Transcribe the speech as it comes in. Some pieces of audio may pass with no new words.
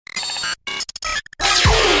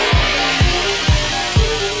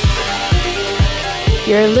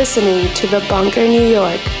You're listening to The Bunker, New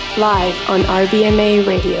York, live on RBMA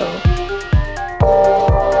Radio.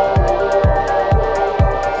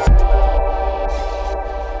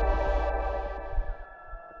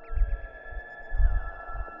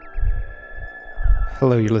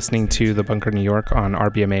 Hello, you're listening to The Bunker, New York on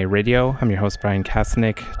RBMA Radio. I'm your host, Brian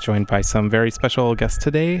Kasanik, joined by some very special guests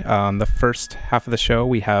today. On the first half of the show,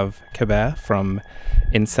 we have KaaBaa from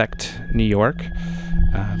Insect, New York.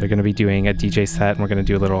 They're going to be doing a DJ set, and we're going to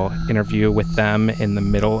do a little interview with them in the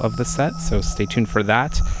middle of the set, so stay tuned for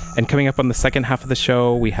that. And coming up on the second half of the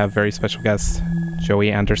show, we have very special guest,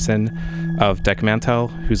 Joey Anderson of Deckmantel,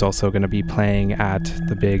 who's also going to be playing at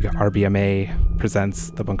the big RBMA Presents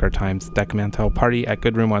The Bunker Times Deckmantel party at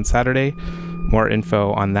Good Room on Saturday. More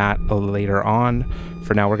info on that later on.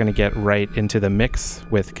 For now, we're going to get right into the mix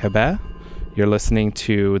with KaaBaa. You're listening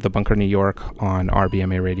to The Bunker, New York on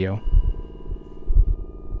RBMA Radio.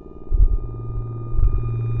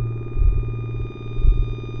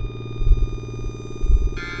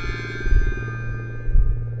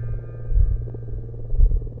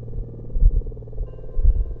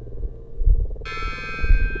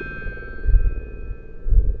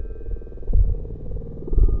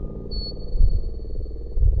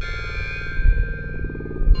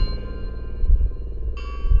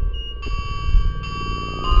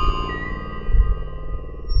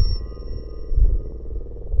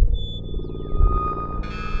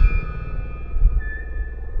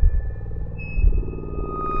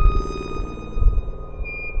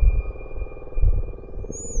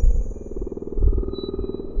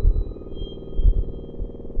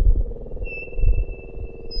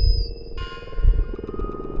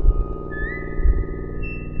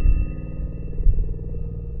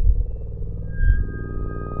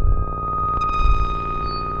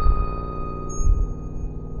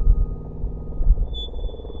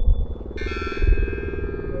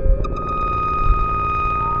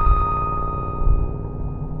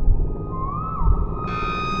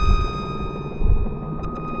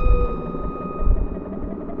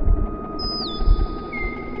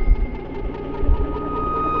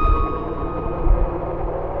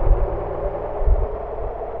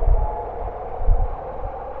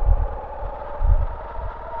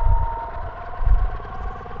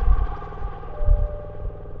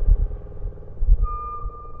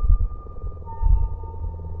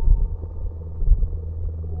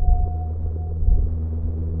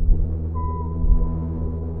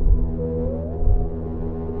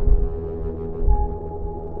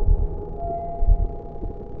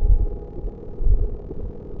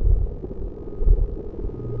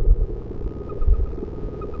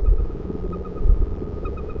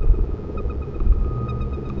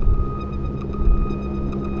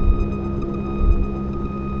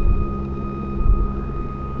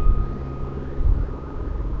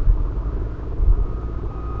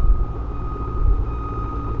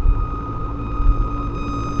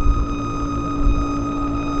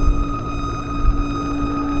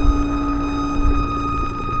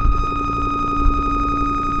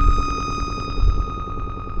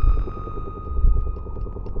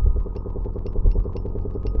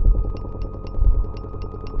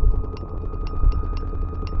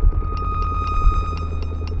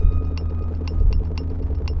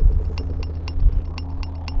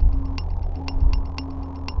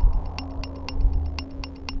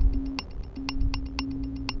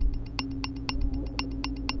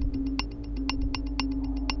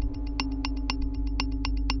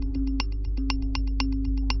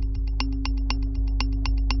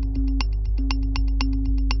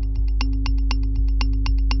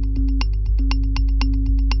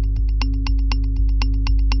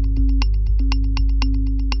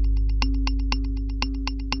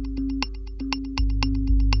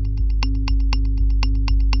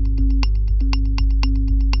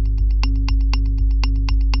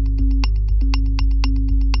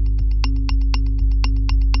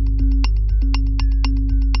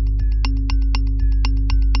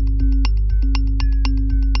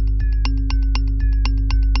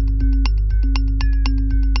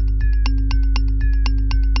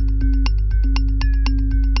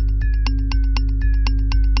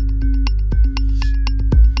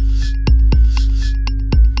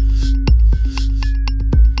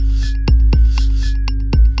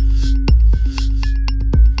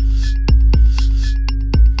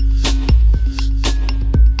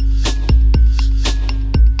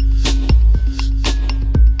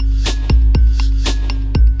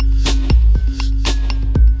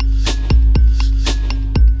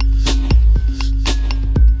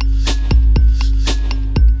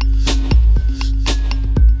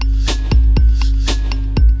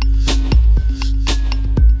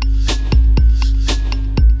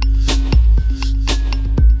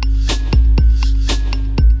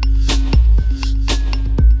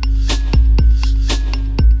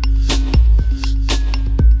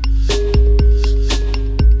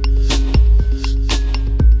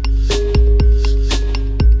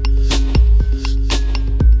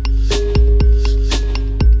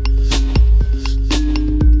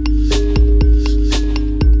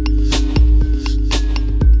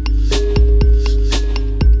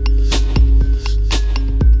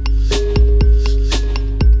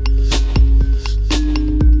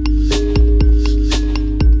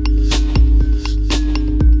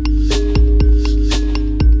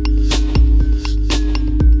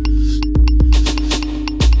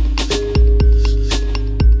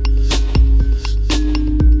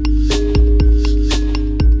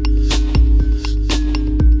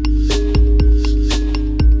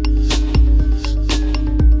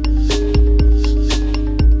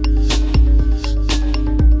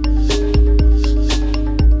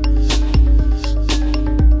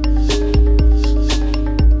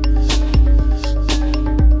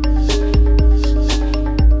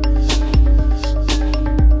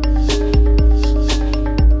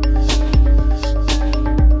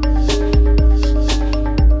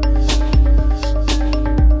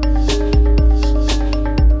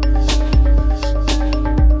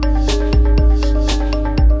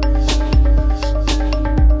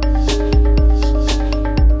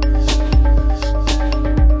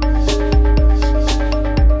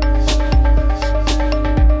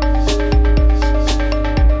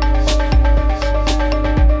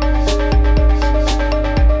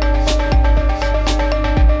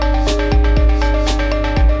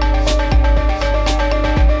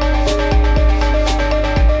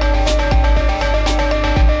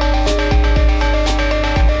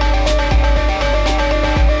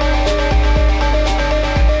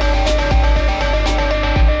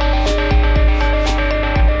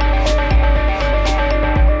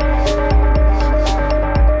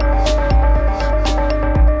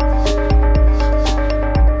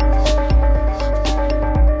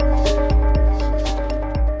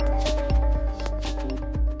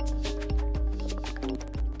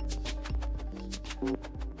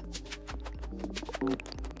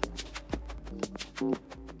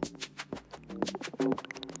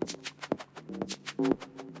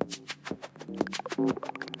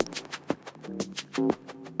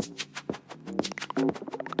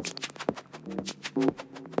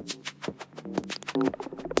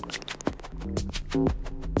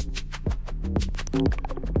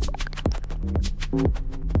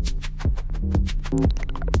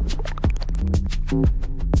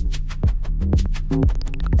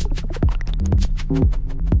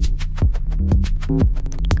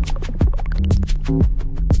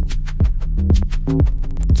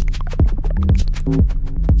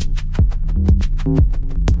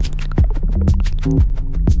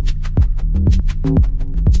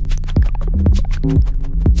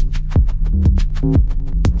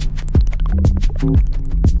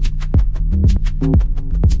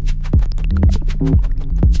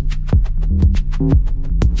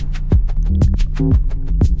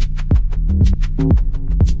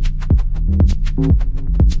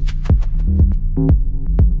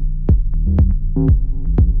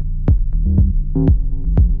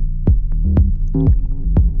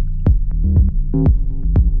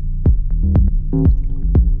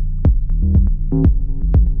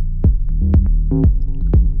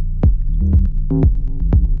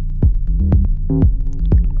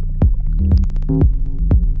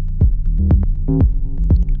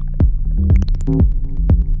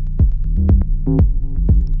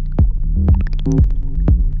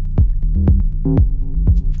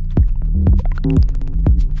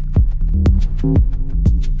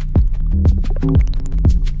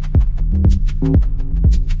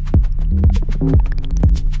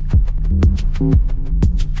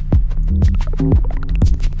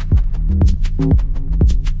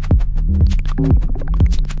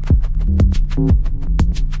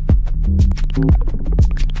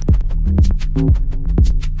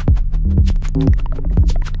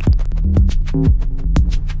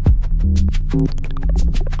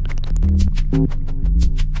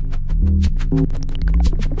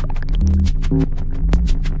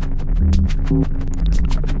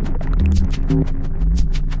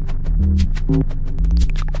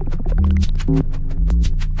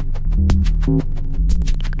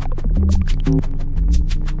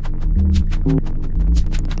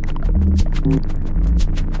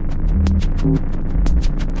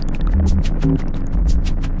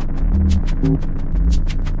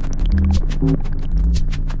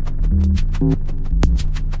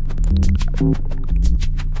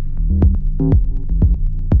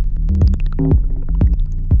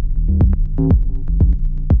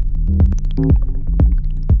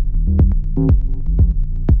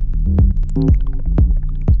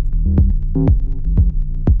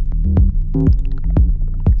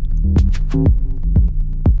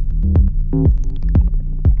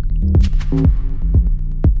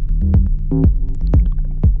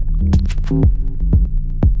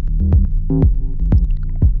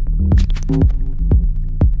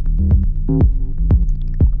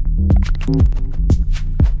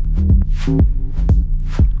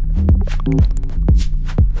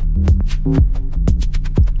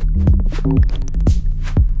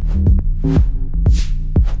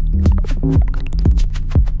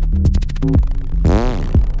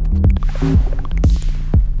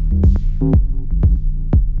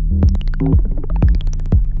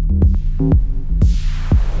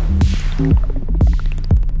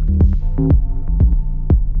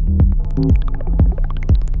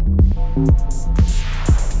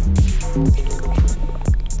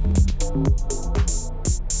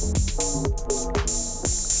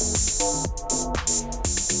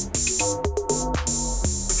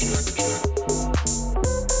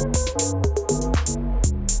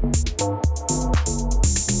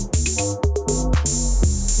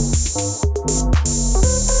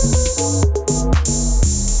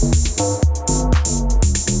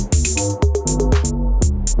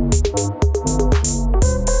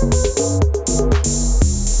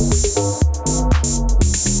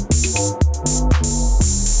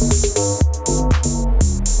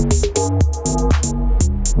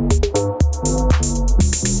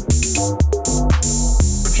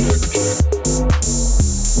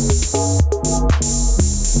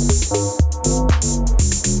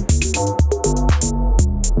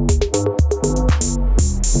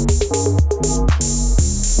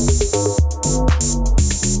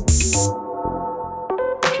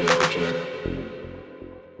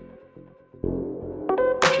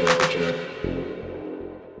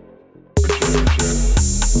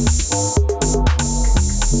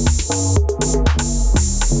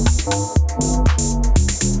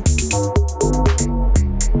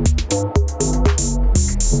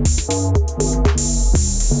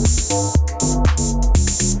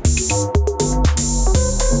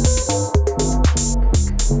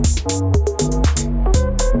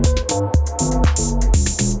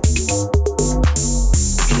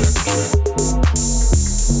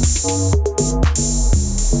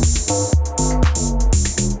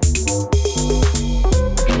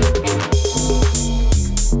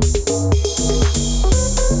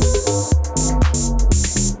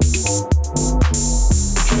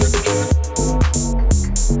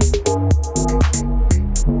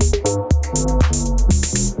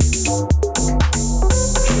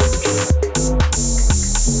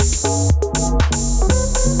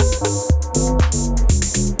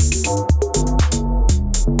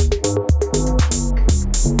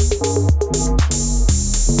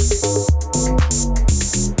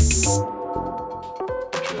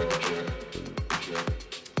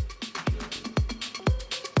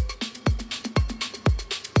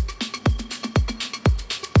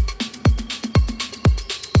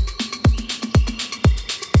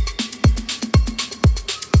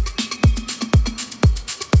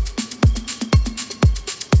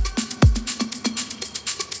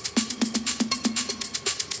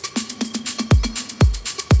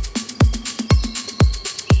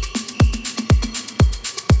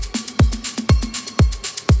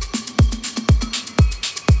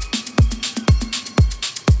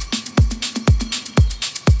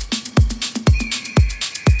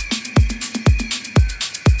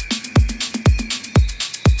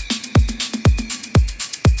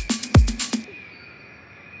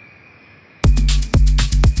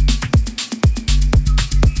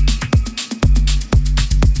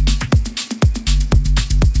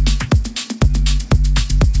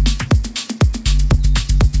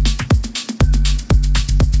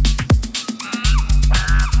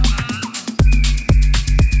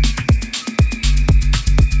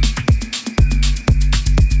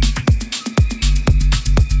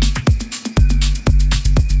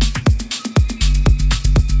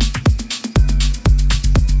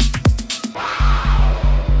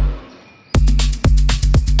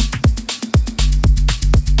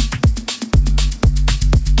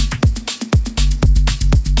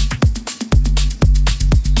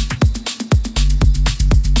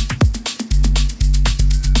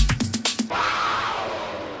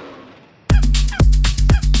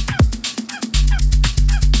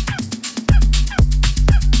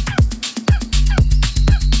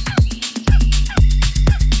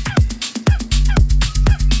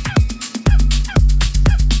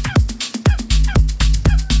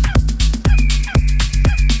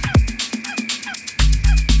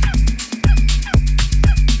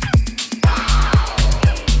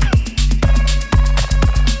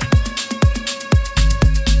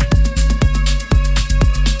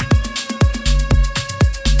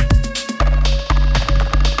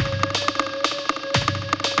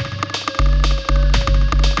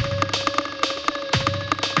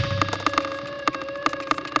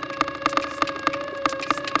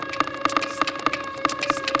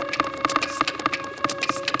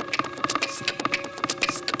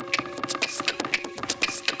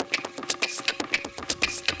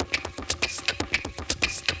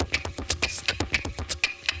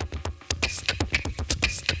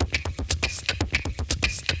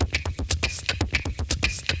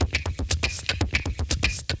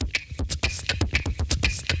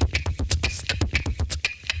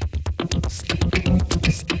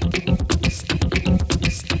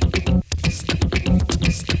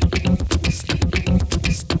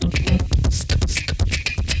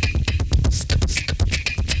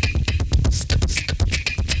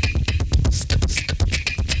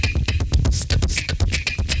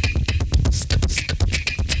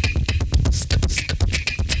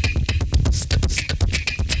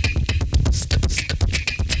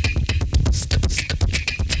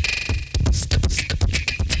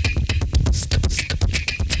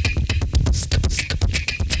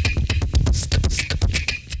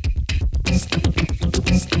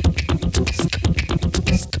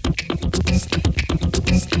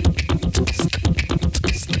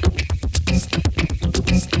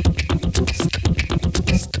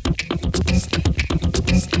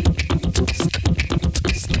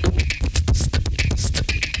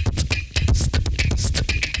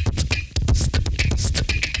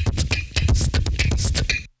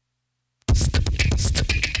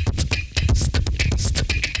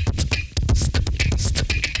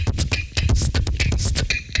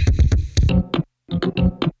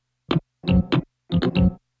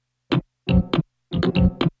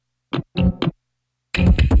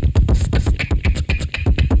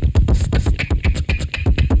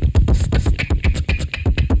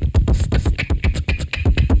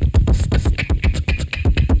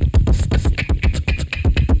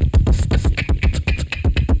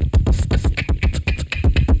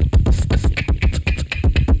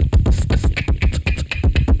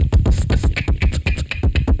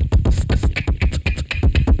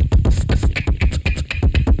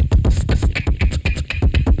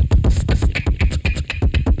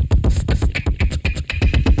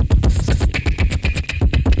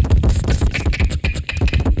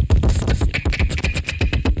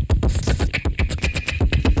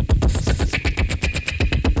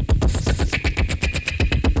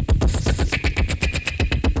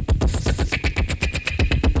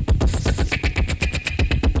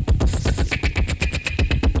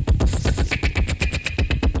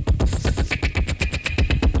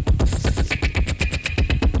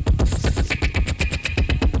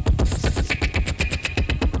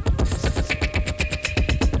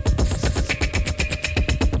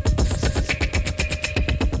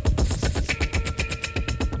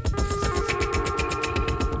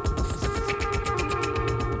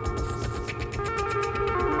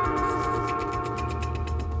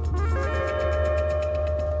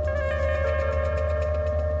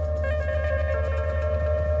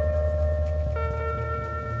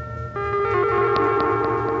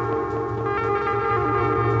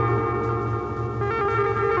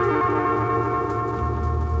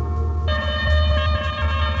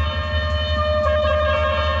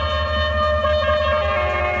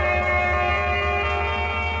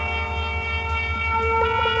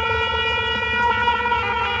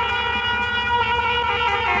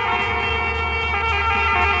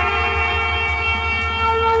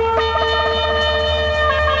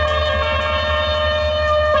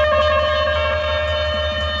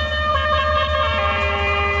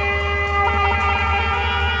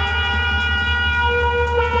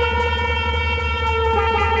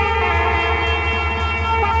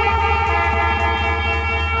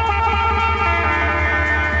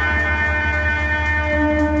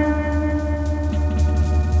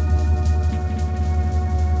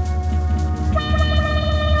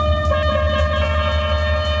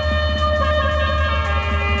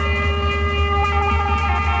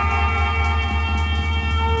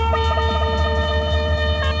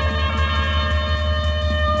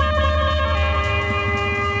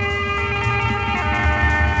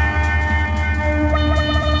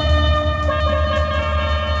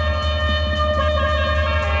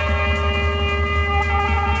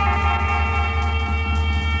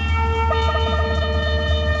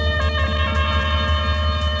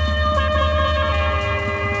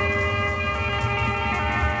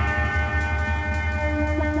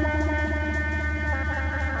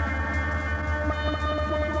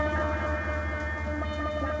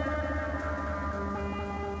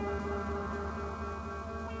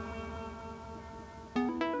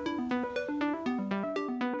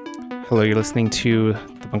 Hello, you're listening to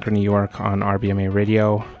The Bunker New York on RBMA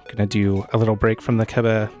Radio. Gonna do a little break from the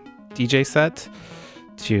KaaBaa DJ set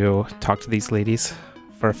to talk to these ladies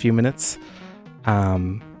for a few minutes.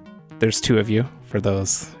 There's two of you, for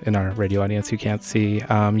those in our radio audience who can't see.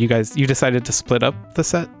 You decided to split up the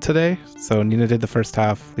set today. So Nina did the first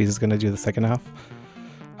half, Lisa's gonna do the second half.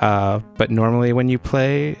 But normally when you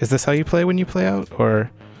play, is this how you play when you play out?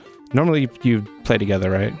 Or normally you play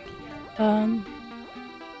together, right?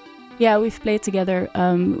 Yeah, we've played together.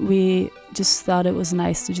 We just thought it was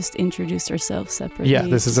nice to just introduce ourselves separately. Yeah,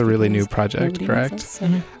 this is a really new project, correct? Us, so.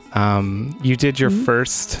 You did your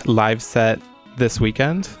first live set this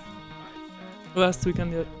weekend? Last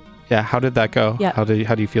weekend, yeah. Yeah, how did that go? Yeah. How do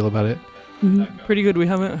you feel about it? Mm-hmm. Pretty good. We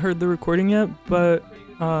haven't heard the recording yet, but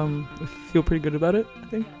I feel pretty good about it, I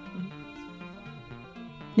think.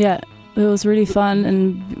 Yeah, it was really fun,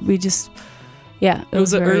 and we just... Yeah, it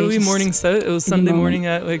was an early morning set. It was Sunday morning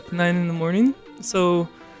at like 9 a.m. So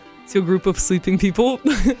to a group of sleeping people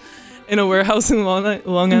in a warehouse in Long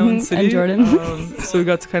Island City. And Jordan. So we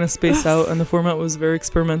got to kind of space out, and the format was very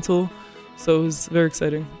experimental. So it was very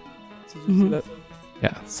exciting to just do that.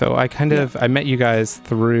 Yeah, so I met you guys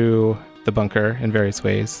through the bunker in various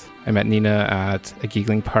ways. I met Nina at a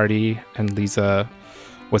giggling party, and Lisa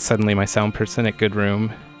was suddenly my sound person at Good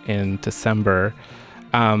Room in December.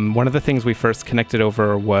 One of the things we first connected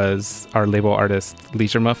over was our label artist,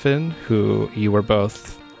 Leisure Muffin, who you were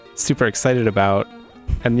both super excited about.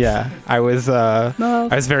 And yeah, I was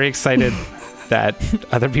very excited that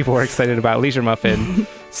other people were excited about Leisure Muffin.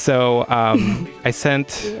 So I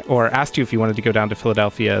asked you if you wanted to go down to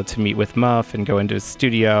Philadelphia to meet with Muff and go into his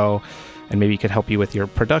studio, and maybe he could help you with your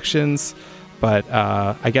productions. But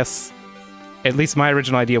I guess... At least my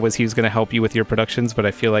original idea was he was going to help you with your productions, but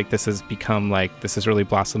I feel like this has really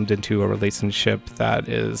blossomed into a relationship that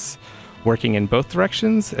is working in both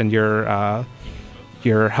directions, and you're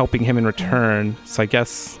helping him in return. So I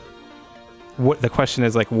guess what the question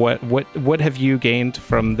is, like, what have you gained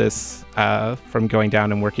from this, from going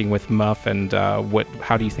down and working with Muff, and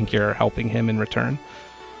how do you think you're helping him in return?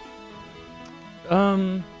 I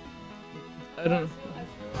don't know.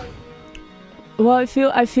 Well, I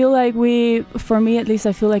feel like for me at least,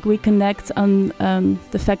 I feel like we connect on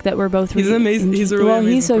the fact that we're both really... He's amazing. He's a really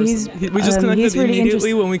amazing person. We just connected really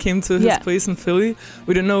immediately when we came to his place in Philly.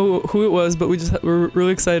 We didn't know who it was, but we were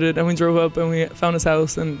really excited, and we drove up and we found his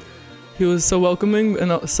house, and he was so welcoming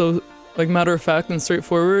and so like matter of fact and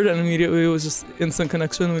straightforward, and immediately it was just instant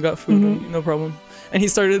connection. We got food, and no problem. And he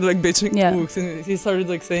started like bitching. Yeah. And he started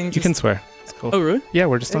like saying... You can swear. It's cool. Oh, really? Yeah,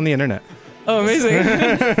 we're just on the internet. Oh, amazing.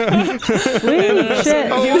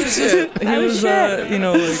 Shit. He was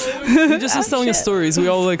he just was telling us stories. We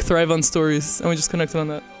all like thrive on stories, and we just connected on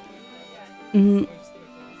that.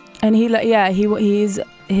 And he's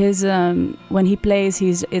his when he plays,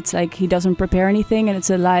 it's like he doesn't prepare anything, and it's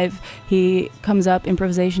a live. He comes up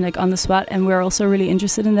improvisation like on the spot, and we're also really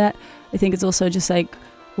interested in that. I think it's also just like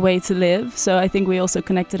a way to live. So I think we also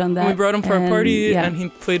connected on that. And we brought him for our party, and he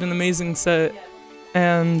played an amazing set,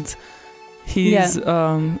 and he's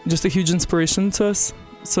just a huge inspiration to us.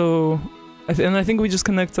 So I think we just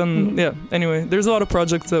connect on anyway, there's a lot of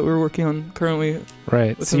projects that we're working on currently.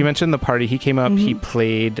 Right. So you mentioned the party. He came up, he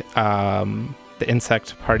played the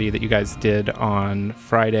insect party that you guys did on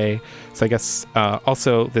Friday. So I guess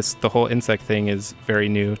also the whole insect thing is very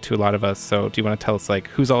new to a lot of us. So do you want to tell us like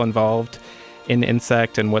who's all involved in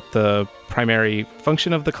insect, and what the primary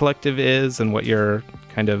function of the collective is, and what your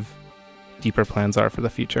kind of deeper plans are for the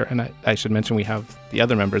future? And I should mention we have the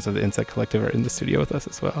other members of the Insect Collective are in the studio with us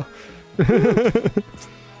as well.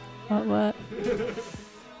 What?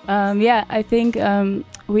 I think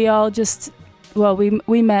we all just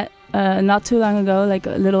we met not too long ago, like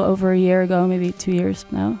a little over a year ago, maybe 2 years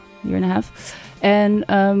now, year and a half, and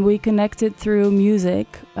we connected through music.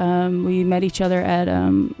 We met each other at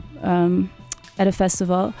a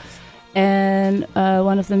festival. And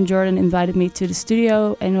one of them, Jordan, invited me to the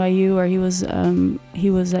studio NYU, where he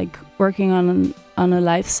was like working on a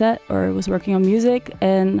live set, or was working on music.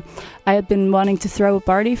 And I had been wanting to throw a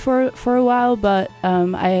party for a while, but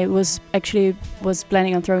I was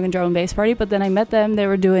planning on throwing a drum and bass party. But then I met them; they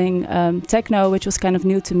were doing techno, which was kind of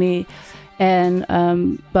new to me, and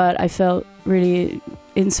but I felt really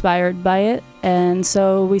inspired by it, and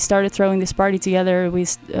so we started throwing this party together.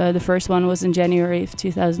 The first one was in January of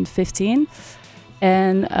 2015,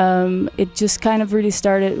 and it just kind of really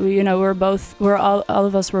started. All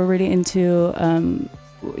of us were really into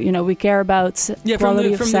we care about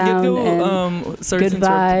quality of sound and good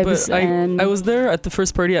vibes. But I was there at the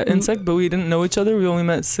first party at Insect, but we didn't know each other. We only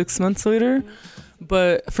met 6 months later.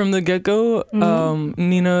 But from the get-go,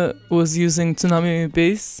 Nina was using Tsunami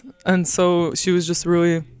bass, and so she was just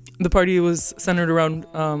really, the party was centered around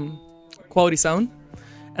quality sound.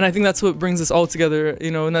 And I think that's what brings us all together, you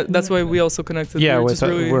know, and that's why we also connected. Yeah, we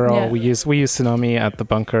use Tsunami at the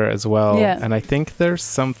bunker as well. Yeah. And I think there's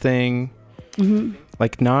something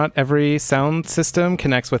like not every sound system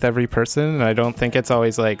connects with every person, and I don't think it's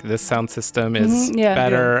always like this sound system is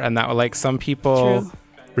better and that, like, some people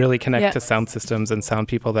really connect to sound systems and sound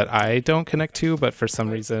people that I don't connect to, but for some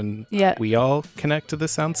reason we all connect to the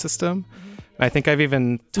sound system. I think I've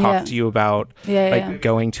even talked to you about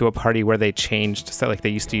going to a party where they changed, so like they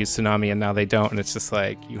used to use Tsunami and now they don't, and it's just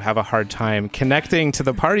like you have a hard time connecting to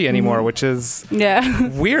the party anymore, which is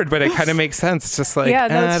weird, but it kind of makes sense. It's just like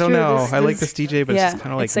I don't know. I like this DJ, but it's just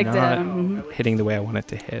kind of like not hitting the way I want it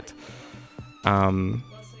to hit.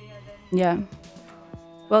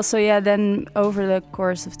 Well, so then over the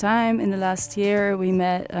course of time in the last year, we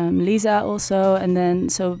met Lisa also, and then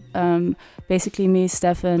basically me,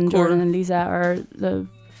 Stefan, Jordan, and Lisa are the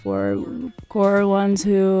 4 core ones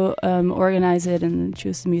who organize it and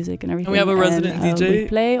choose the music and everything. And we have a resident DJ. We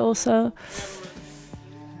play also.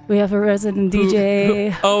 We have a resident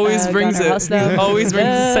DJ. Who always brings it. He always brings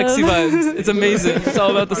the sexy vibes. It's amazing. It's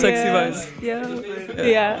all about the sexy vibes.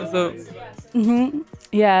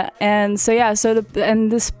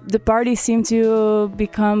 The parties seem to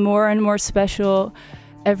become more and more special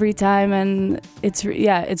every time, and it's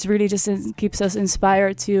really just keeps us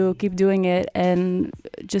inspired to keep doing it and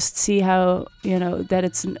just see how, you know, that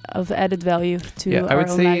it's of added value to our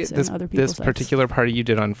own lives and other people's lives. This particular party you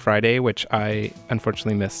did on Friday, which I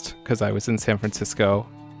unfortunately missed because I was in San Francisco,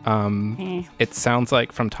 it sounds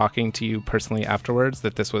like from talking to you personally afterwards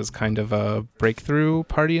that this was kind of a breakthrough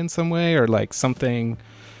party in some way, or like something.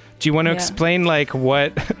 Do you want to explain like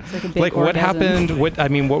what what happened? What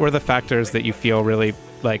were the factors that you feel really,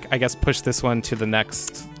 like, I guess, push this one to the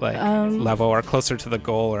next level or closer to the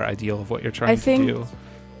goal or ideal of what you're trying to do?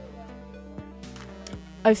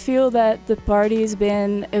 I feel that the party's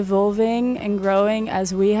been evolving and growing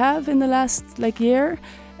as we have in the last year,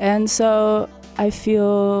 and so I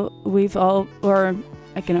feel we've all, or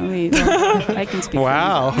I can speak.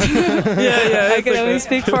 Wow. I can only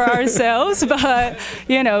speak for ourselves, but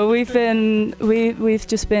you know, we've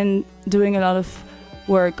just been doing a lot of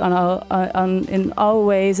work in all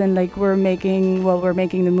ways, and we're making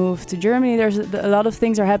the move to Germany. There's a lot of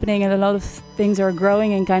things are happening, and a lot of things are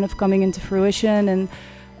growing and kind of coming into fruition, and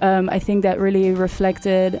I think that really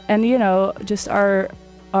reflected, and you know, just our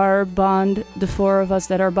bond, the 4 of us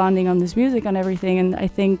that are bonding on this music and everything. And I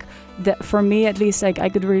think that for me at least, I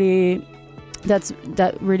could really,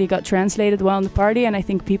 that really got translated well in the party, and I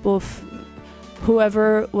think people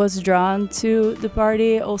whoever was drawn to the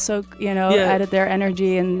party also, you know, added their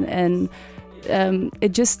energy, and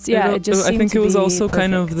it just I think it was also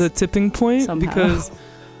kind of the tipping point somehow. Because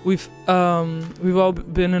we've all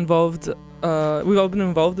been involved. We've all been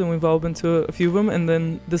and we've all been to a few of them, and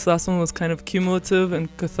then this last one was kind of cumulative and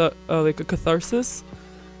like a catharsis,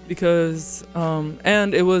 because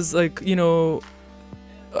and it was like, you know,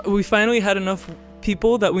 we finally had enough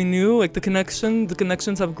people that we knew, like the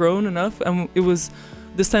connections have grown enough, and it was,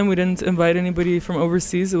 this time we didn't invite anybody from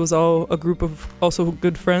overseas. It was all a group of also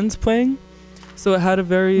good friends playing, so it had a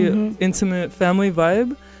very intimate family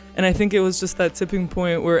vibe. And I think it was just that tipping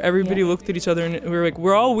point where everybody looked at each other and we were like,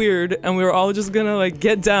 we're all weird, and we were all just gonna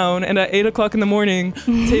get down. And at 8 o'clock in the morning,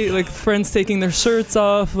 friends taking their shirts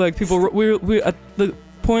off, people. We at the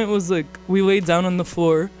point was we laid down on the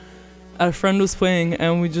floor. A friend was playing,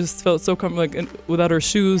 and we just felt so comfortable, without our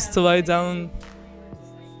shoes, to lie down.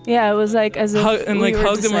 Yeah, it was as if hugged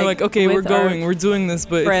them. We're like, okay, we're going, we're doing this.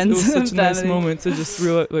 But it was such a nice moment to just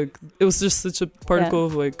realize, it was just such a particle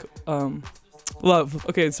of love.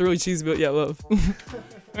 Okay, it's really cheesy, but love.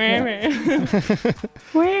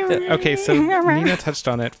 Okay, so Nina touched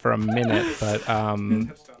on it for a minute, but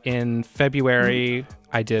in February,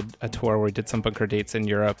 I did a tour where we did some bunker dates in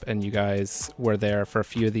Europe, and you guys were there for a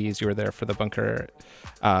few of these. You were there for the bunker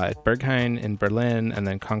at Berghain in Berlin, and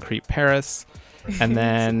then Concrete Paris. And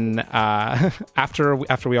then after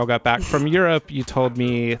we all got back from Europe, you told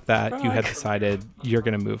me that you had decided you're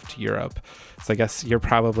going to move to Europe. So I guess you're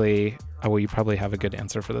probably, you probably have a good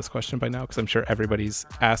answer for this question by now, because I'm sure everybody's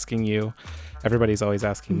asking you. Everybody's always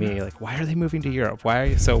asking me, why are they moving to Europe?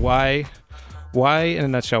 Why, in a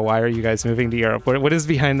nutshell, why are you guys moving to Europe? What is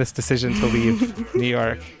behind this decision to leave New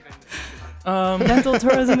York? Dental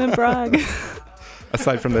tourism in Prague.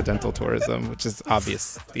 Aside from the dental tourism, which is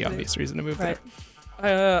the obvious reason to move there.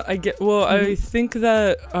 I think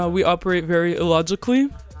that we operate very illogically,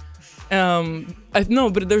 I know,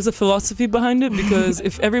 but there's a philosophy behind it, because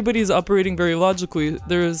if everybody's operating very logically,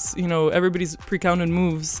 there's, everybody's pre-counted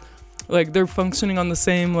moves, like they're functioning on the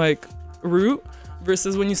same like route,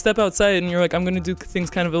 versus when you step outside and you're like, I'm going to do things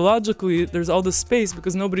kind of illogically, there's all this space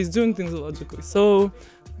because nobody's doing things illogically. So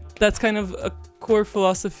that's kind of a core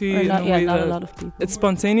philosophy in the way that a lot of people. It's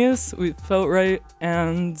spontaneous, we felt right,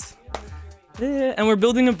 and we're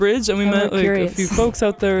building a bridge, and we met like a few folks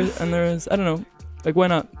out there, and there's, I don't know, like why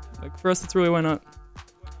not? Like for us, it's really why not?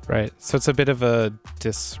 Right. So it's a bit of a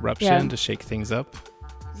disruption to shake things up.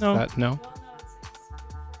 No.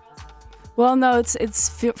 Well, no. It's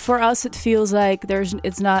for us. It feels like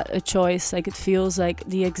it's not a choice. Like it feels like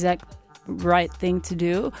the exact right thing to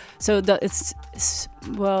do. So it's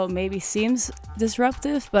maybe seems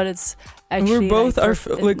disruptive, but it's actually. And we're both our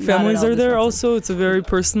families are there. Also, it's a very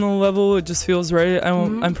personal level. It just feels right.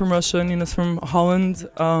 I'm from Russia, and Nina's from Holland.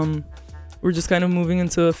 We're just kind of moving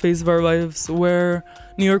into a phase of our lives where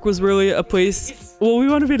New York was really a place. Well, we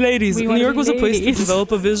want to be ladies. New York was a place to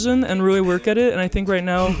develop a vision and really work at it. And I think right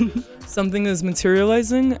now something is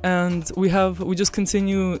materializing, and we just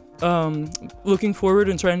continue looking forward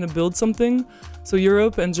and trying to build something. So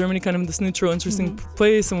Europe and Germany, kind of this neutral, interesting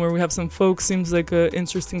place, and where we have some folks, seems like an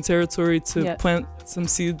interesting territory to plant some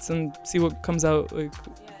seeds and see what comes out. Like.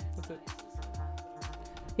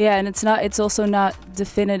 Yeah, and it's also not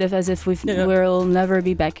definitive, as if we'll never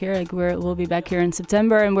be back here. Like we'll be back here in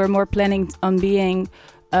September, and we're more planning on being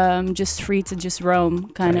just free to just roam,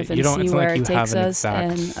 kind of, and see where it takes us.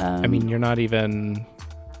 And I mean, you're not even.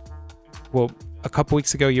 Well, a couple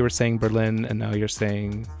weeks ago you were saying Berlin, and now you're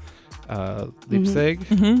saying Leipzig.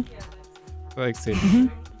 Leipzig.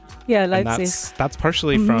 Yeah, Leipzig. That's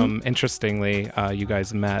partially from. Interestingly, you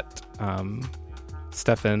guys met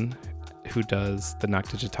Stefan, who does the Nacht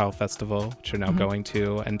Digital Festival, which you're now going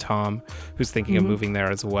to, and Tom, who's thinking of moving there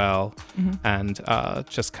as well, and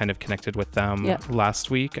just kind of connected with them last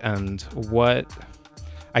week. And what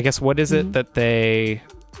is it that they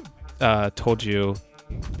told you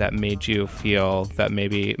that made you feel that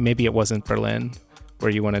maybe it wasn't Berlin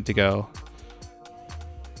where you wanted to go?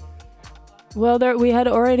 Well,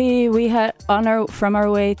 from our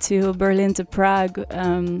way to Berlin to Prague,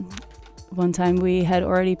 one time we had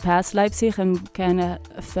already passed Leipzig and kind of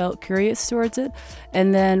felt curious towards it.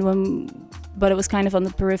 And then but it was kind of on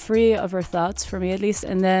the periphery of our thoughts, for me at least.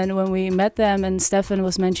 And then when we met them, and Stefan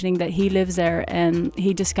was mentioning that he lives there, and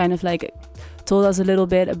he just kind of like told us a little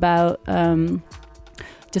bit about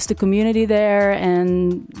just the community there,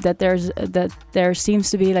 and that there seems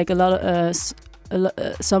to be like a lot of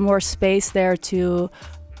some more space there to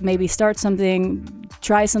maybe start something,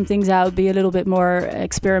 try some things out, be a little bit more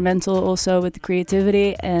experimental also with the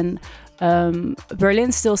creativity. And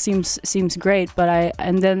Berlin still seems great,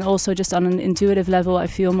 and then also just on an intuitive level, I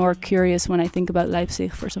feel more curious when I think about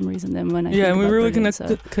Leipzig for some reason than when I think and we about really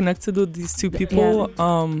Berlin, connected with these two people.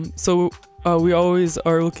 We always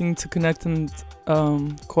are looking to connect and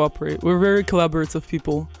cooperate. We're very collaborative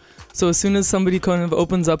people. So as soon as somebody kind of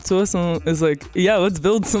opens up to us and is like, yeah, let's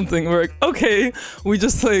build something, we're like, okay, we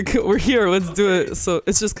just like, we're here, let's do it. So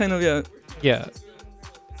it's just kind of, Yeah.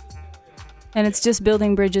 And it's just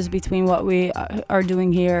building bridges between what we are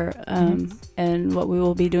doing here and what we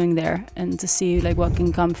will be doing there, and to see like what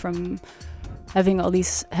can come from having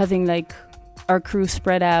like our crew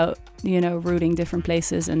spread out, rooting different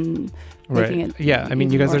places and making it. Yeah, I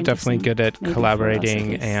mean, you guys are definitely good at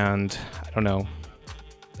collaborating, and I don't know.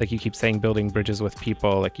 Like you keep saying, building bridges with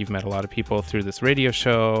people. Like you've met a lot of people through this radio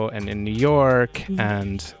show and in New York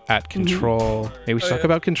and at Control. Maybe we should talk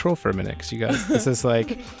about Control for a minute, because you guys, this is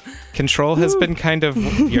like, Control has been kind of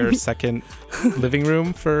your second living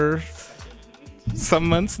room for some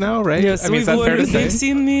months now, right? Yes, I mean, is that fair to say? They've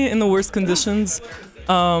seen me in the worst conditions,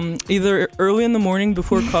 either early in the morning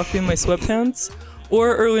before coffee in my sweatpants,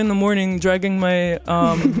 or early in the morning dragging my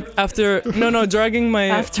dragging my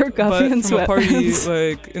after coffee and from sweatpants. A party,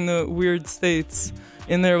 like in the weird states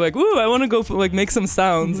in there, like, woo, I want to go like make some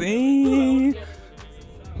sounds.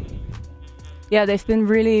 Yeah, they've been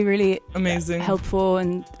really, really amazing, helpful,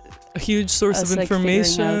 and a huge source of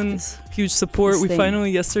information, huge support. We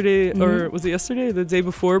finally yesterday, or was it yesterday, the day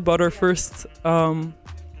before, bought our first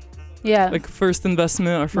first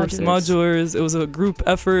investment, our first modulars. It was a group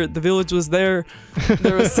effort. The village was there.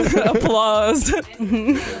 There was applause.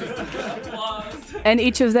 And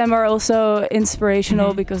each of them are also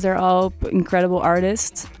inspirational because they're all incredible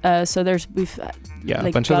artists. So a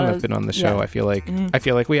bunch of them have been on the show. I feel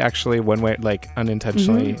like we actually one way like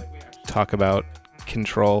unintentionally talk about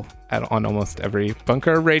Control on almost every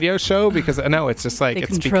Bunker radio show, because I know it's just like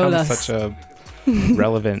it's become such a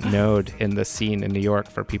relevant node in the scene in New York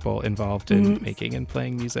for people involved in making and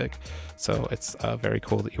playing music. So it's very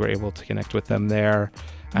cool that you were able to connect with them there.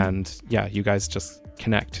 And yeah, you guys just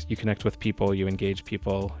connect. You connect with people, you engage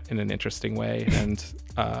people in an interesting way. And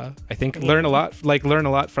I think learn a lot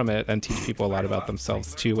from it and teach people a lot about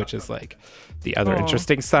themselves too, which is like the other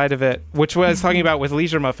interesting side of it, which I was talking about with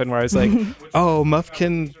Leisure Muffin, where I was like, oh, Muff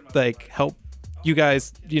can like help you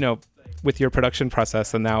guys, with your production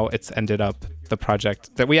process. And now it's ended up the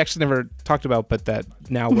project that we actually never talked about, but that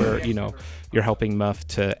now we're, you're helping Muff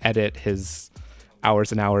to edit his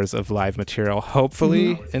hours and hours of live material,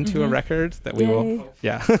 hopefully into a record that we will.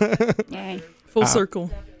 Yeah. Yay. Full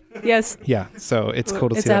circle. Yes. Yeah. So it's cool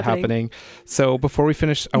to see that happening. So before we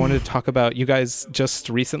finish, I wanted to talk about, you guys just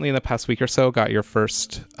recently in the past week or so got your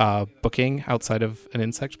first booking outside of an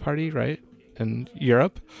insect party, right? In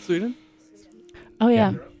Europe? Sweden? Oh,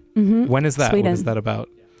 yeah. Mm-hmm. When is that? Sweden. What is that about?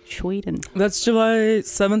 Sweden. That's July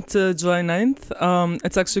 7th to July 9th.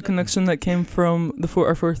 It's actually a connection that came from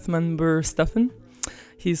our fourth member, Stefan.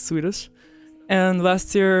 He's Swedish. And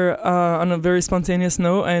last year, on a very spontaneous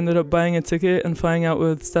note, I ended up buying a ticket and flying out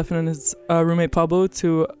with Stefan and his roommate Pablo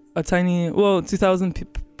to a tiny, 2,000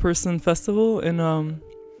 person festival in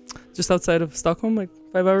just outside of Stockholm, like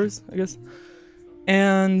 5 hours, I guess.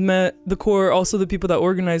 And met the core, also the people that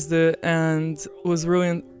organized it, and was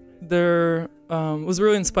really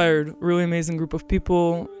inspired. Really amazing group of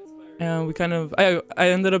people, and we I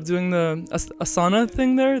ended up doing a sauna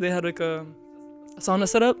thing there. They had like a sauna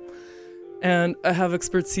set up, and I have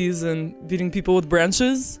expertise in beating people with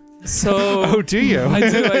branches. So oh, do you? I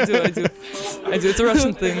do. It's a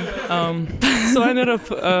Russian thing. So I ended up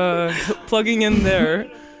plugging in there,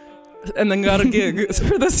 and then got a gig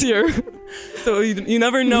for this year. So you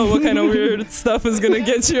never know what kind of weird stuff is gonna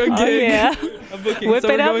get you a gig. Oh, yeah. A booking. Whip so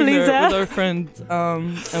it we're up, going Lisa. there with our friend,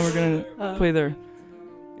 and we're gonna play there.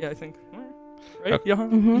 Yeah, I think. Right, Okay.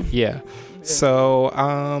 Johan? Mm-hmm. Yeah. So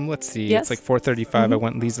let's see. Yes. It's like 4:35. I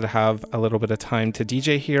want Lisa to have a little bit of time to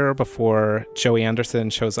DJ here before Joey Anderson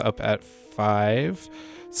shows up at 5.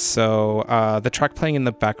 So the track playing in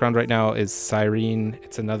the background right now is Cyrene.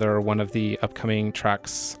 It's another one of the upcoming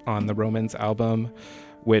tracks on the Romans album,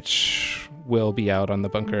 which will be out on the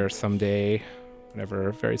Bunker someday,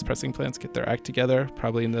 whenever various pressing plants get their act together,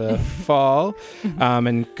 probably in the fall.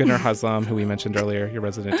 And Gunnar Haslam, who we mentioned earlier, your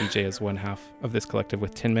resident DJ, is one half of this collective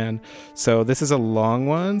with Tin Man. So this is a long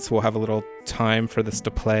one, so we'll have a little time for this to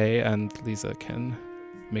play, and Lisa can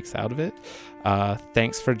mix out of it.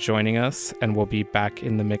 Thanks for joining us, and we'll be back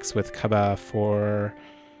in the mix with KaaBaa for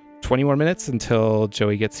 20 more minutes until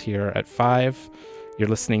Joey gets here at 5. You're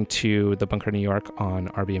listening to The Bunker New York on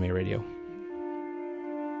RBMA Radio.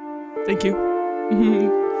 Thank you.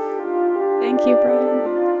 Thank you, Brian.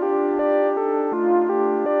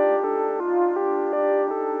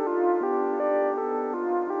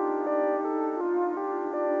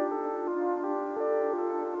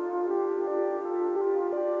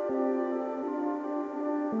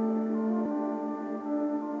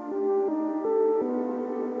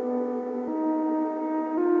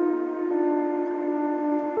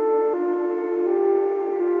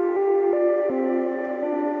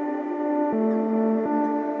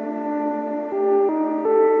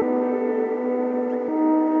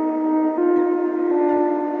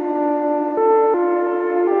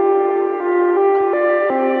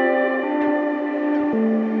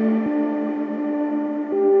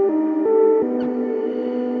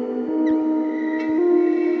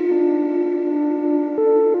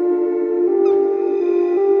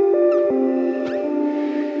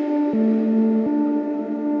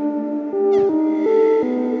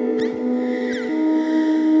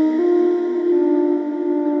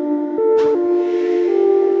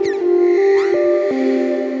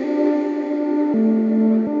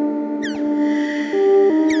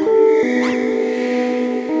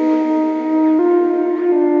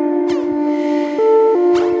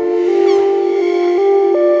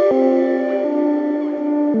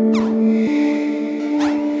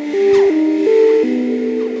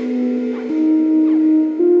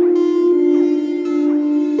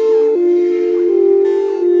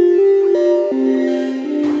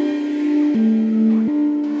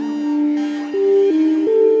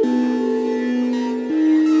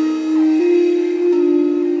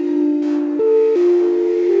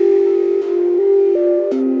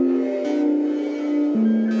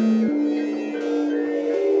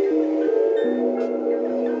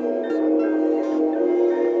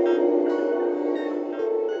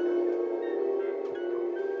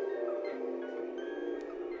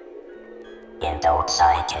 Adult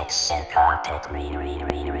psychic psychotic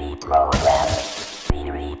reprogram.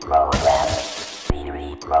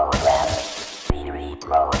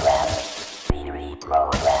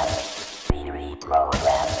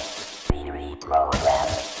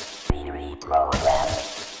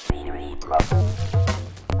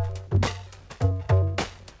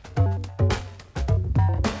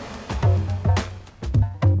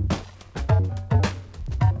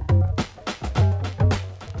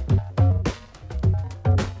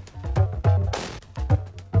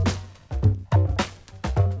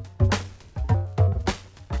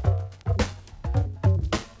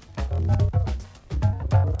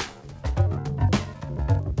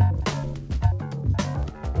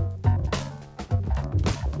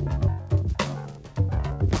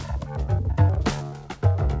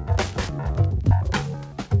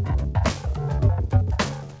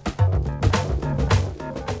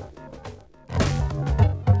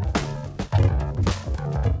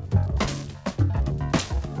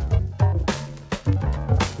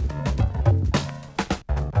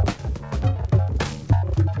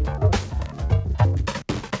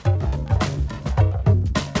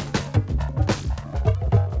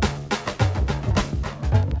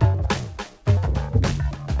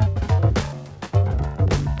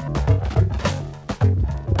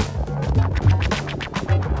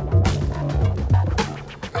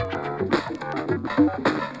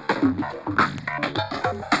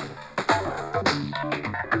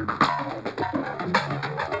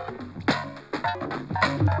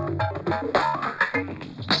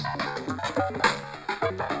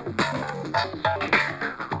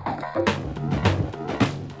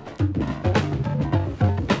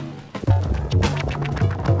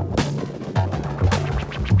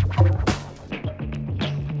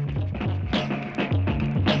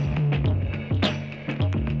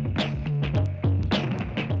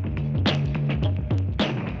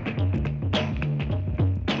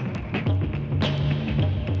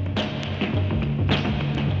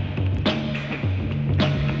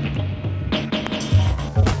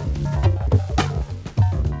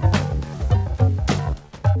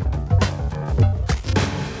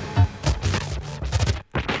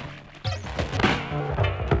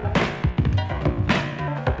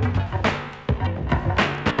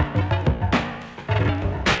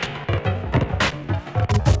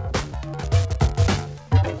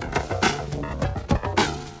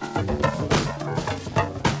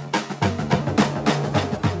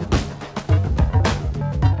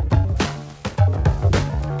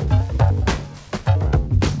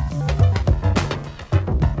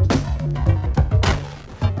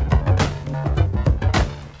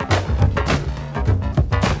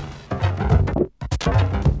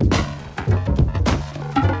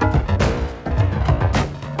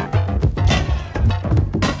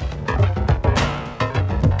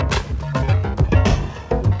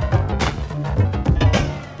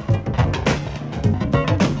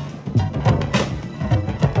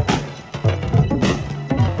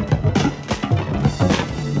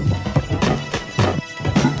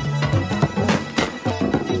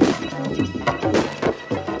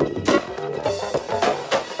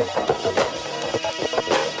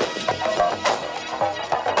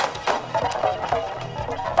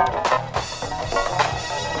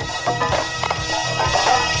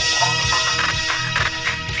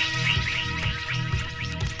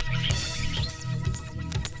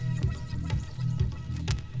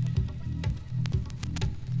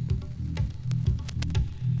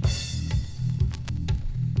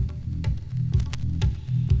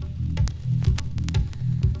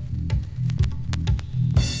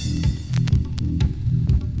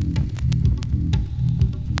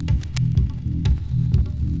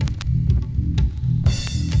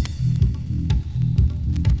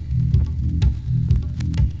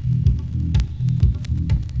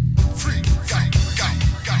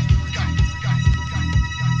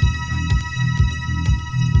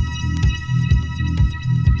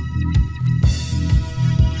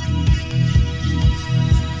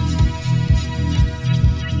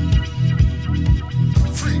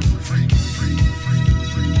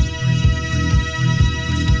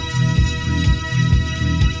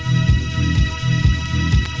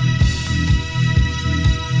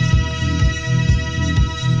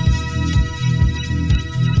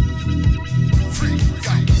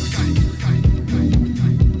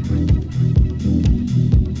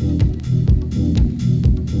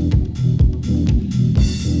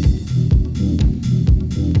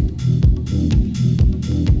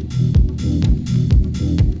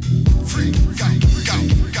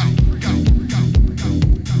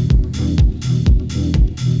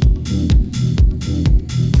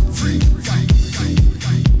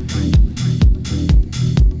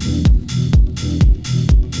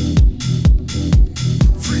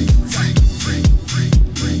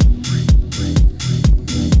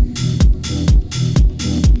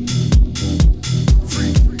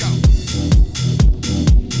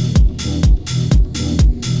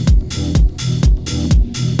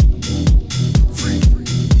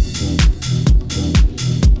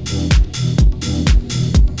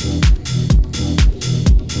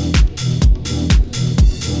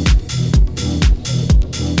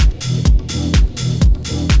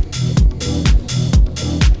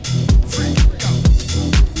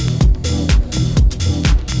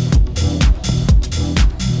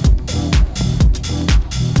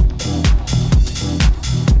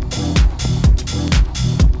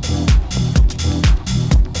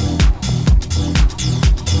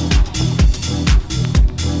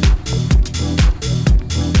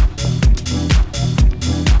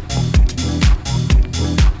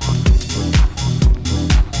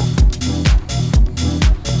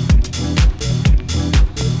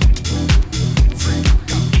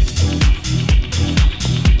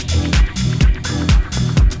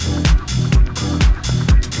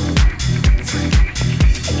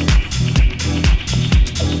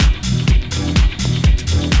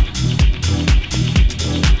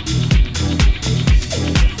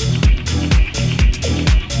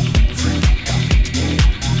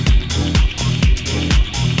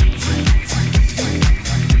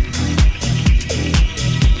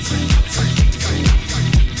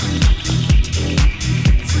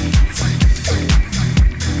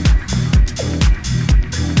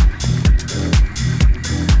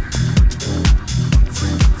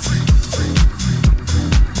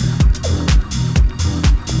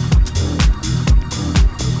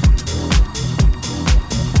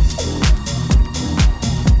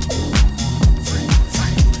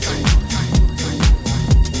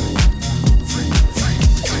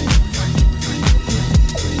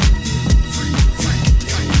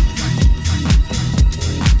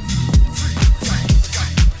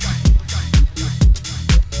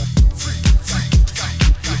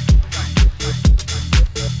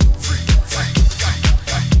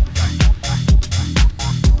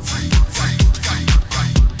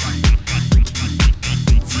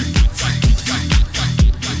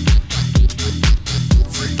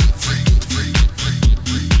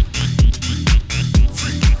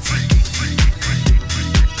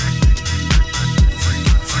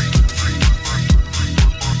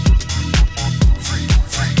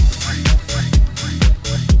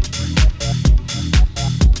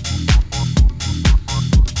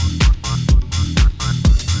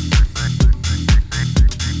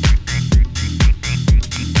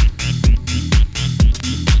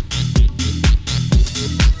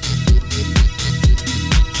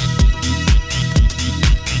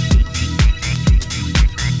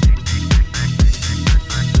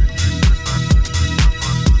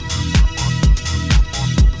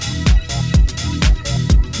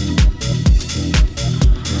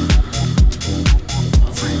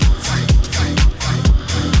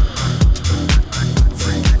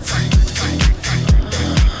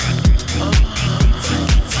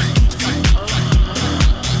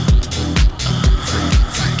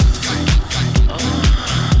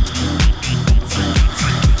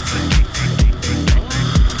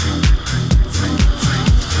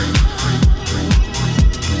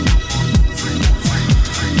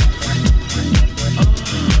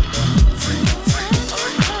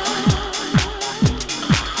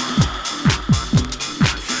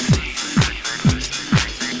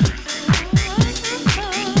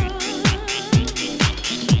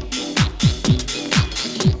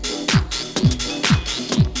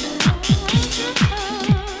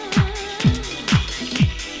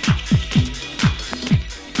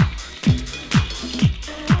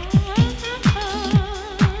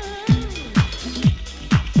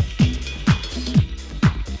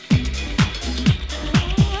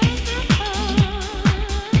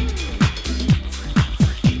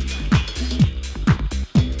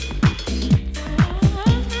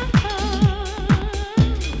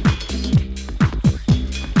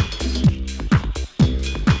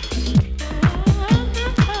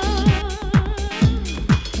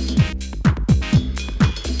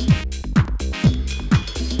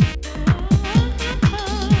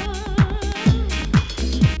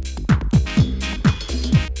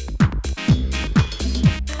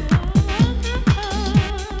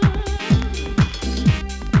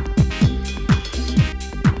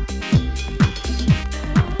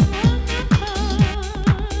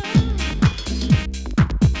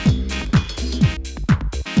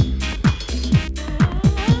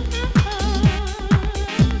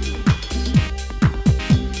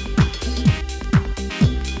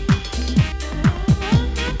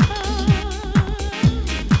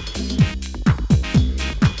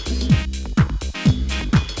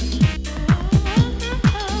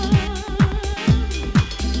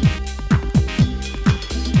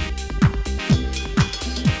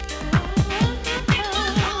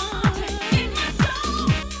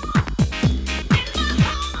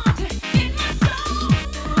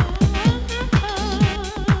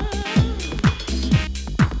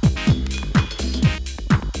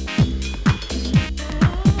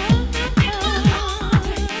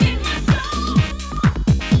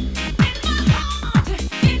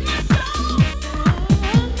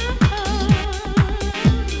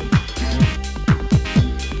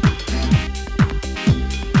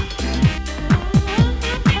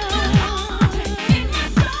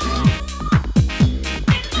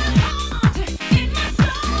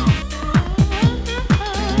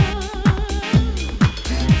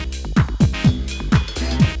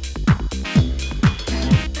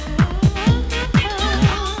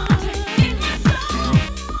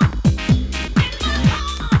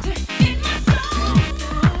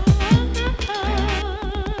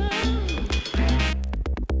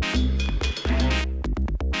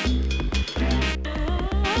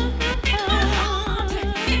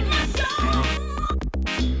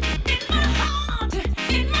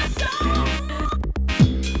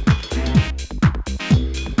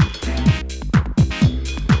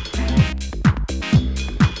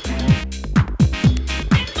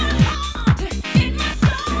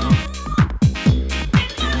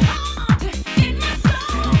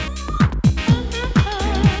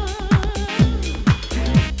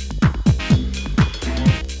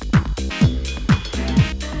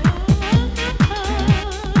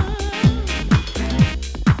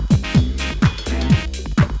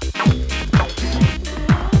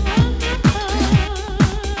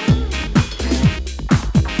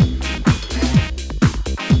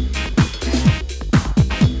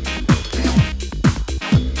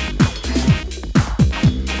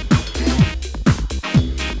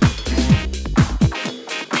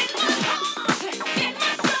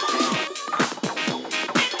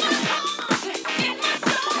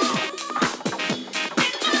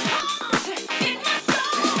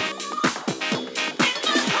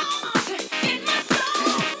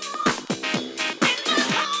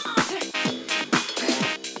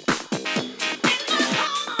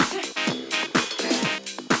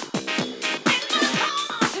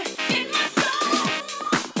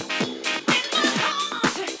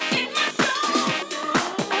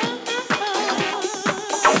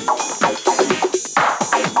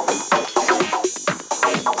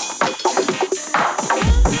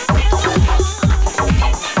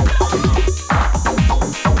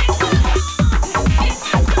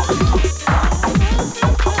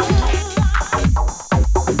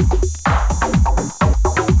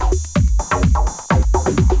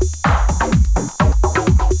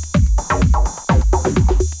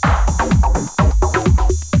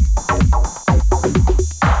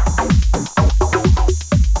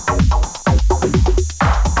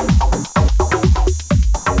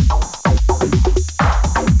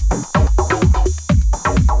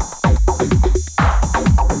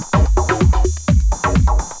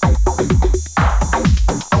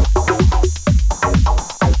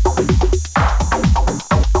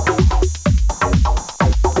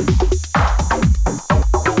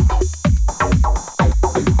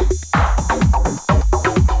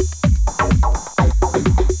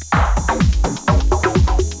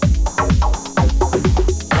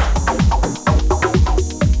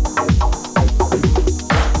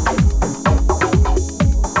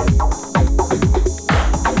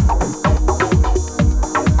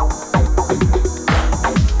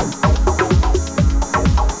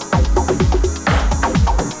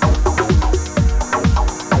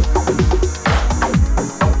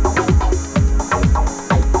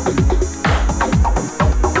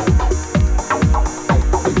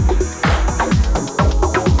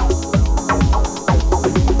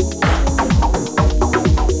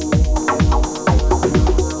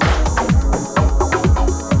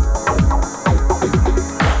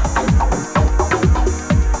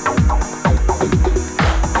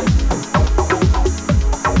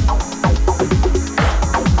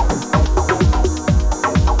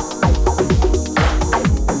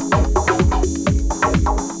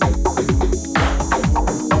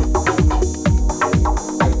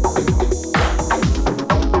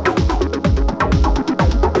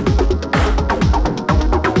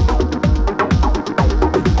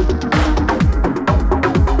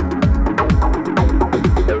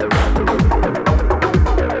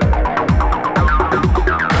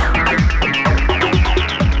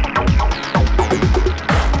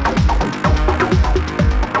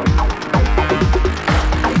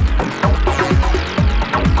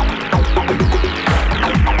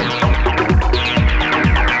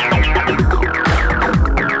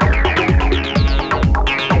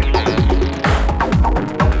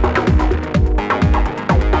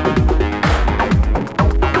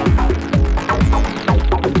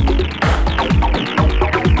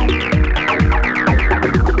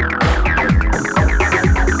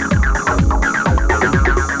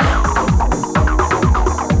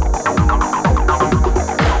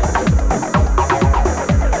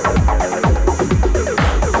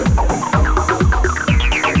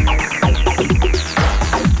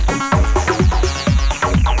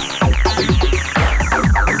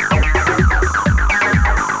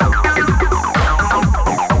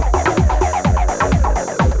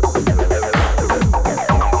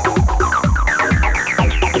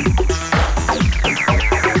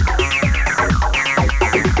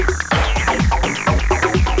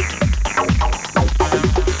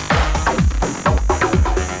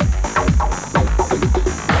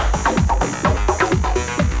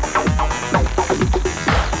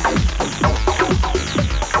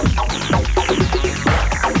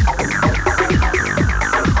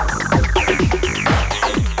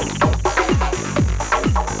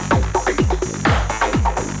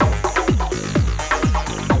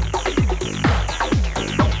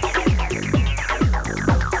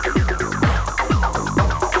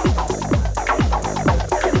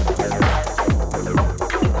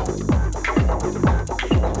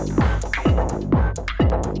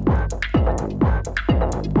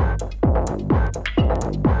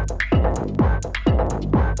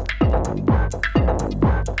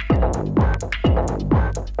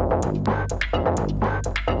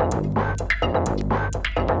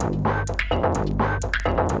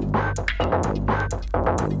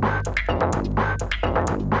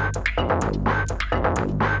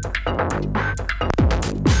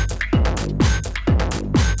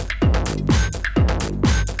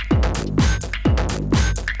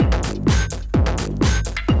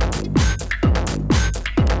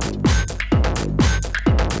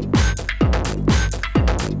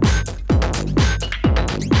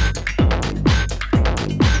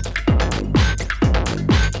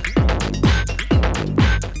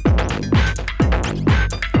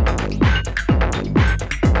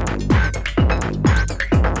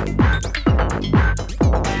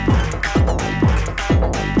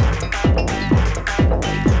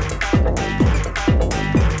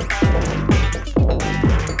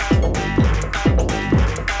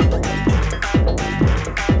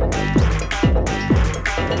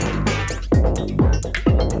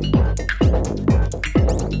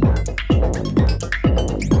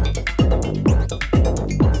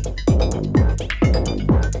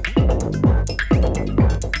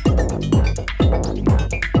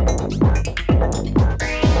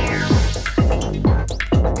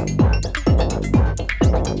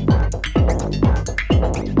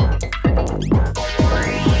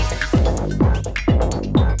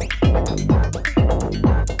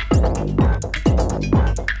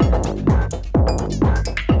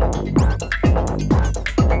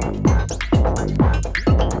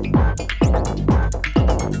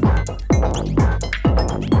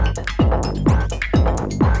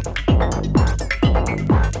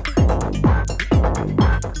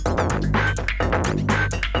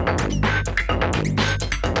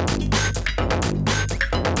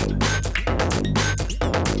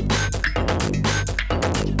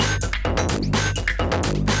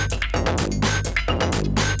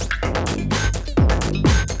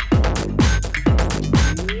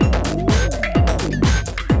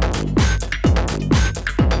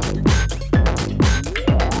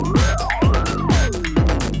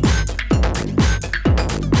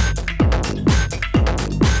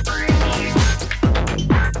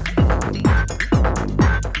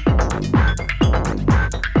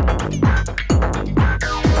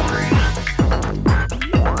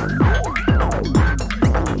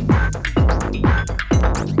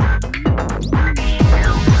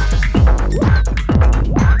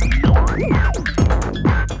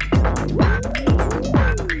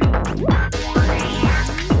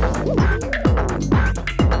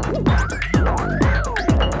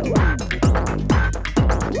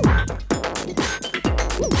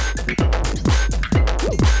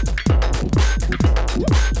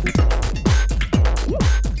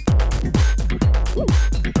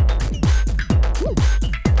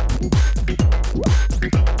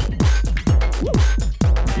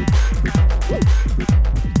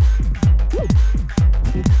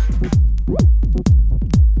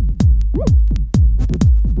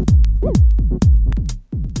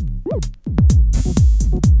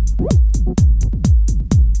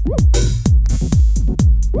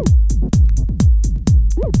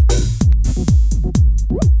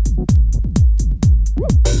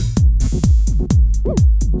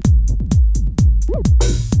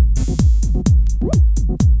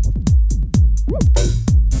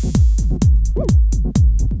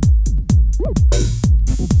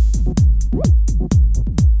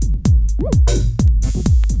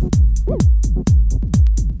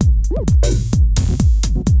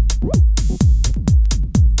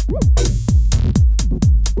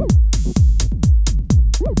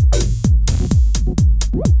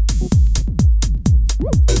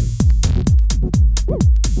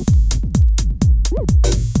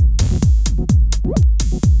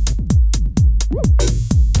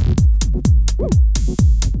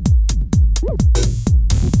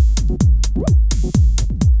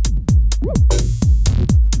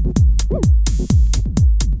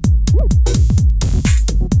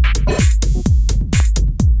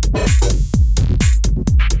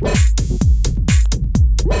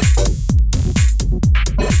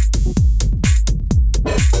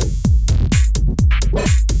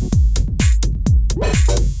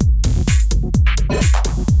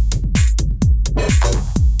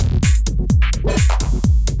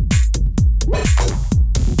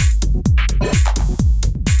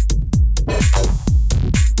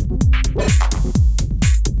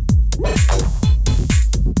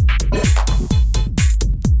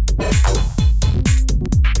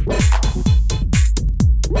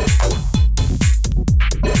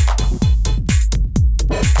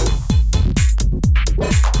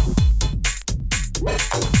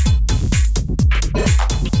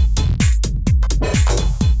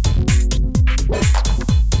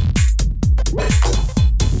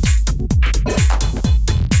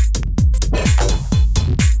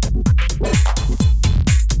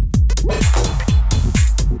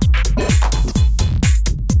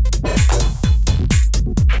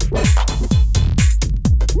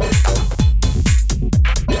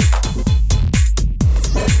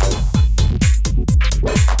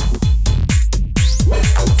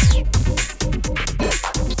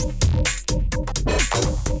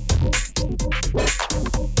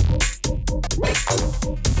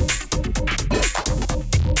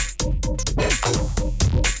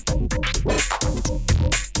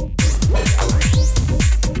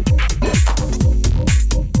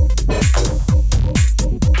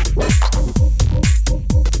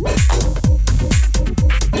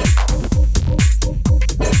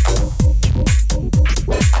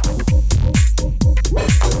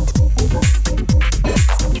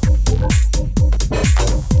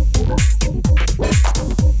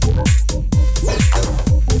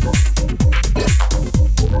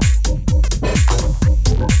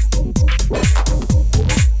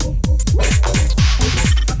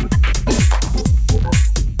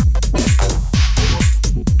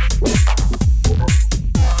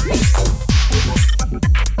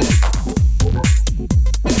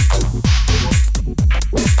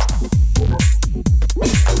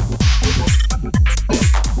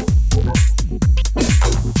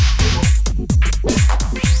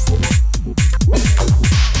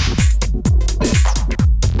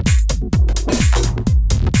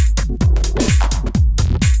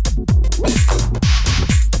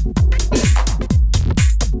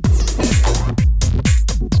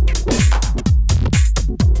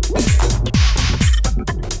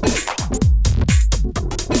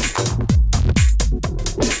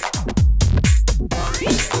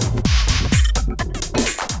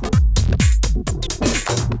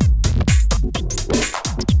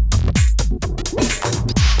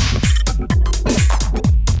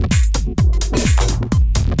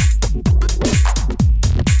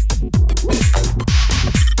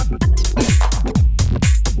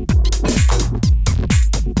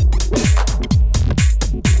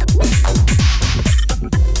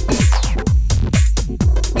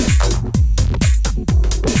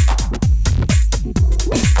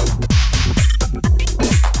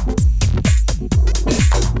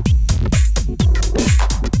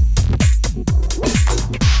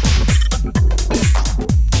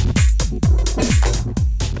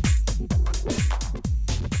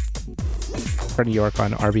 Bunker New York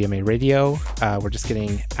on RBMA Radio. We're just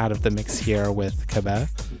getting out of the mix here with KaaBaa.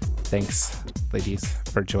 Thanks, ladies,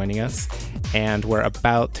 for joining us. And we're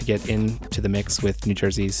about to get into the mix with New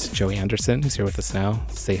Jersey's Joey Anderson, who's here with us now.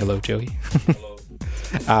 Say hello, Joey.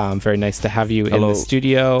 Hello. Very nice to have you in the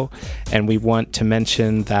studio. And we want to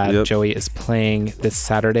mention that Joey is playing this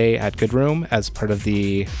Saturday at Good Room as part of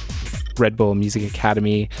the Red Bull Music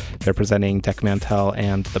Academy. They're presenting Deck Mantel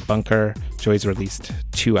and The Bunker. Joey's released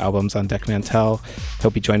 2 albums on Deck Mantel.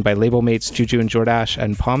 He'll be joined by label mates Juju and Jordash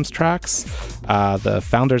and Palms Tracks, the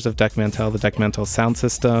founders of Deck Mantel, the Deck Mantel sound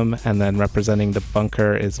system, and then representing The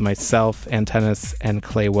Bunker is myself, Antennis, and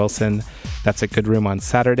Clay Wilson. That's at Good Room on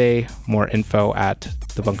Saturday. More info at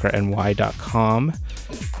thebunkerny.com.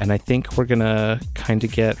 And I think we're gonna kind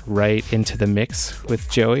of get right into the mix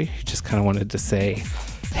with Joey, who just kind of wanted to say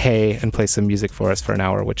hey and play some music for us for an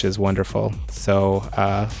hour, which is wonderful. So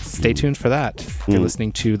stay tuned for that. You're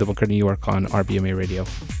listening to The Bunker New York on RBMA Radio.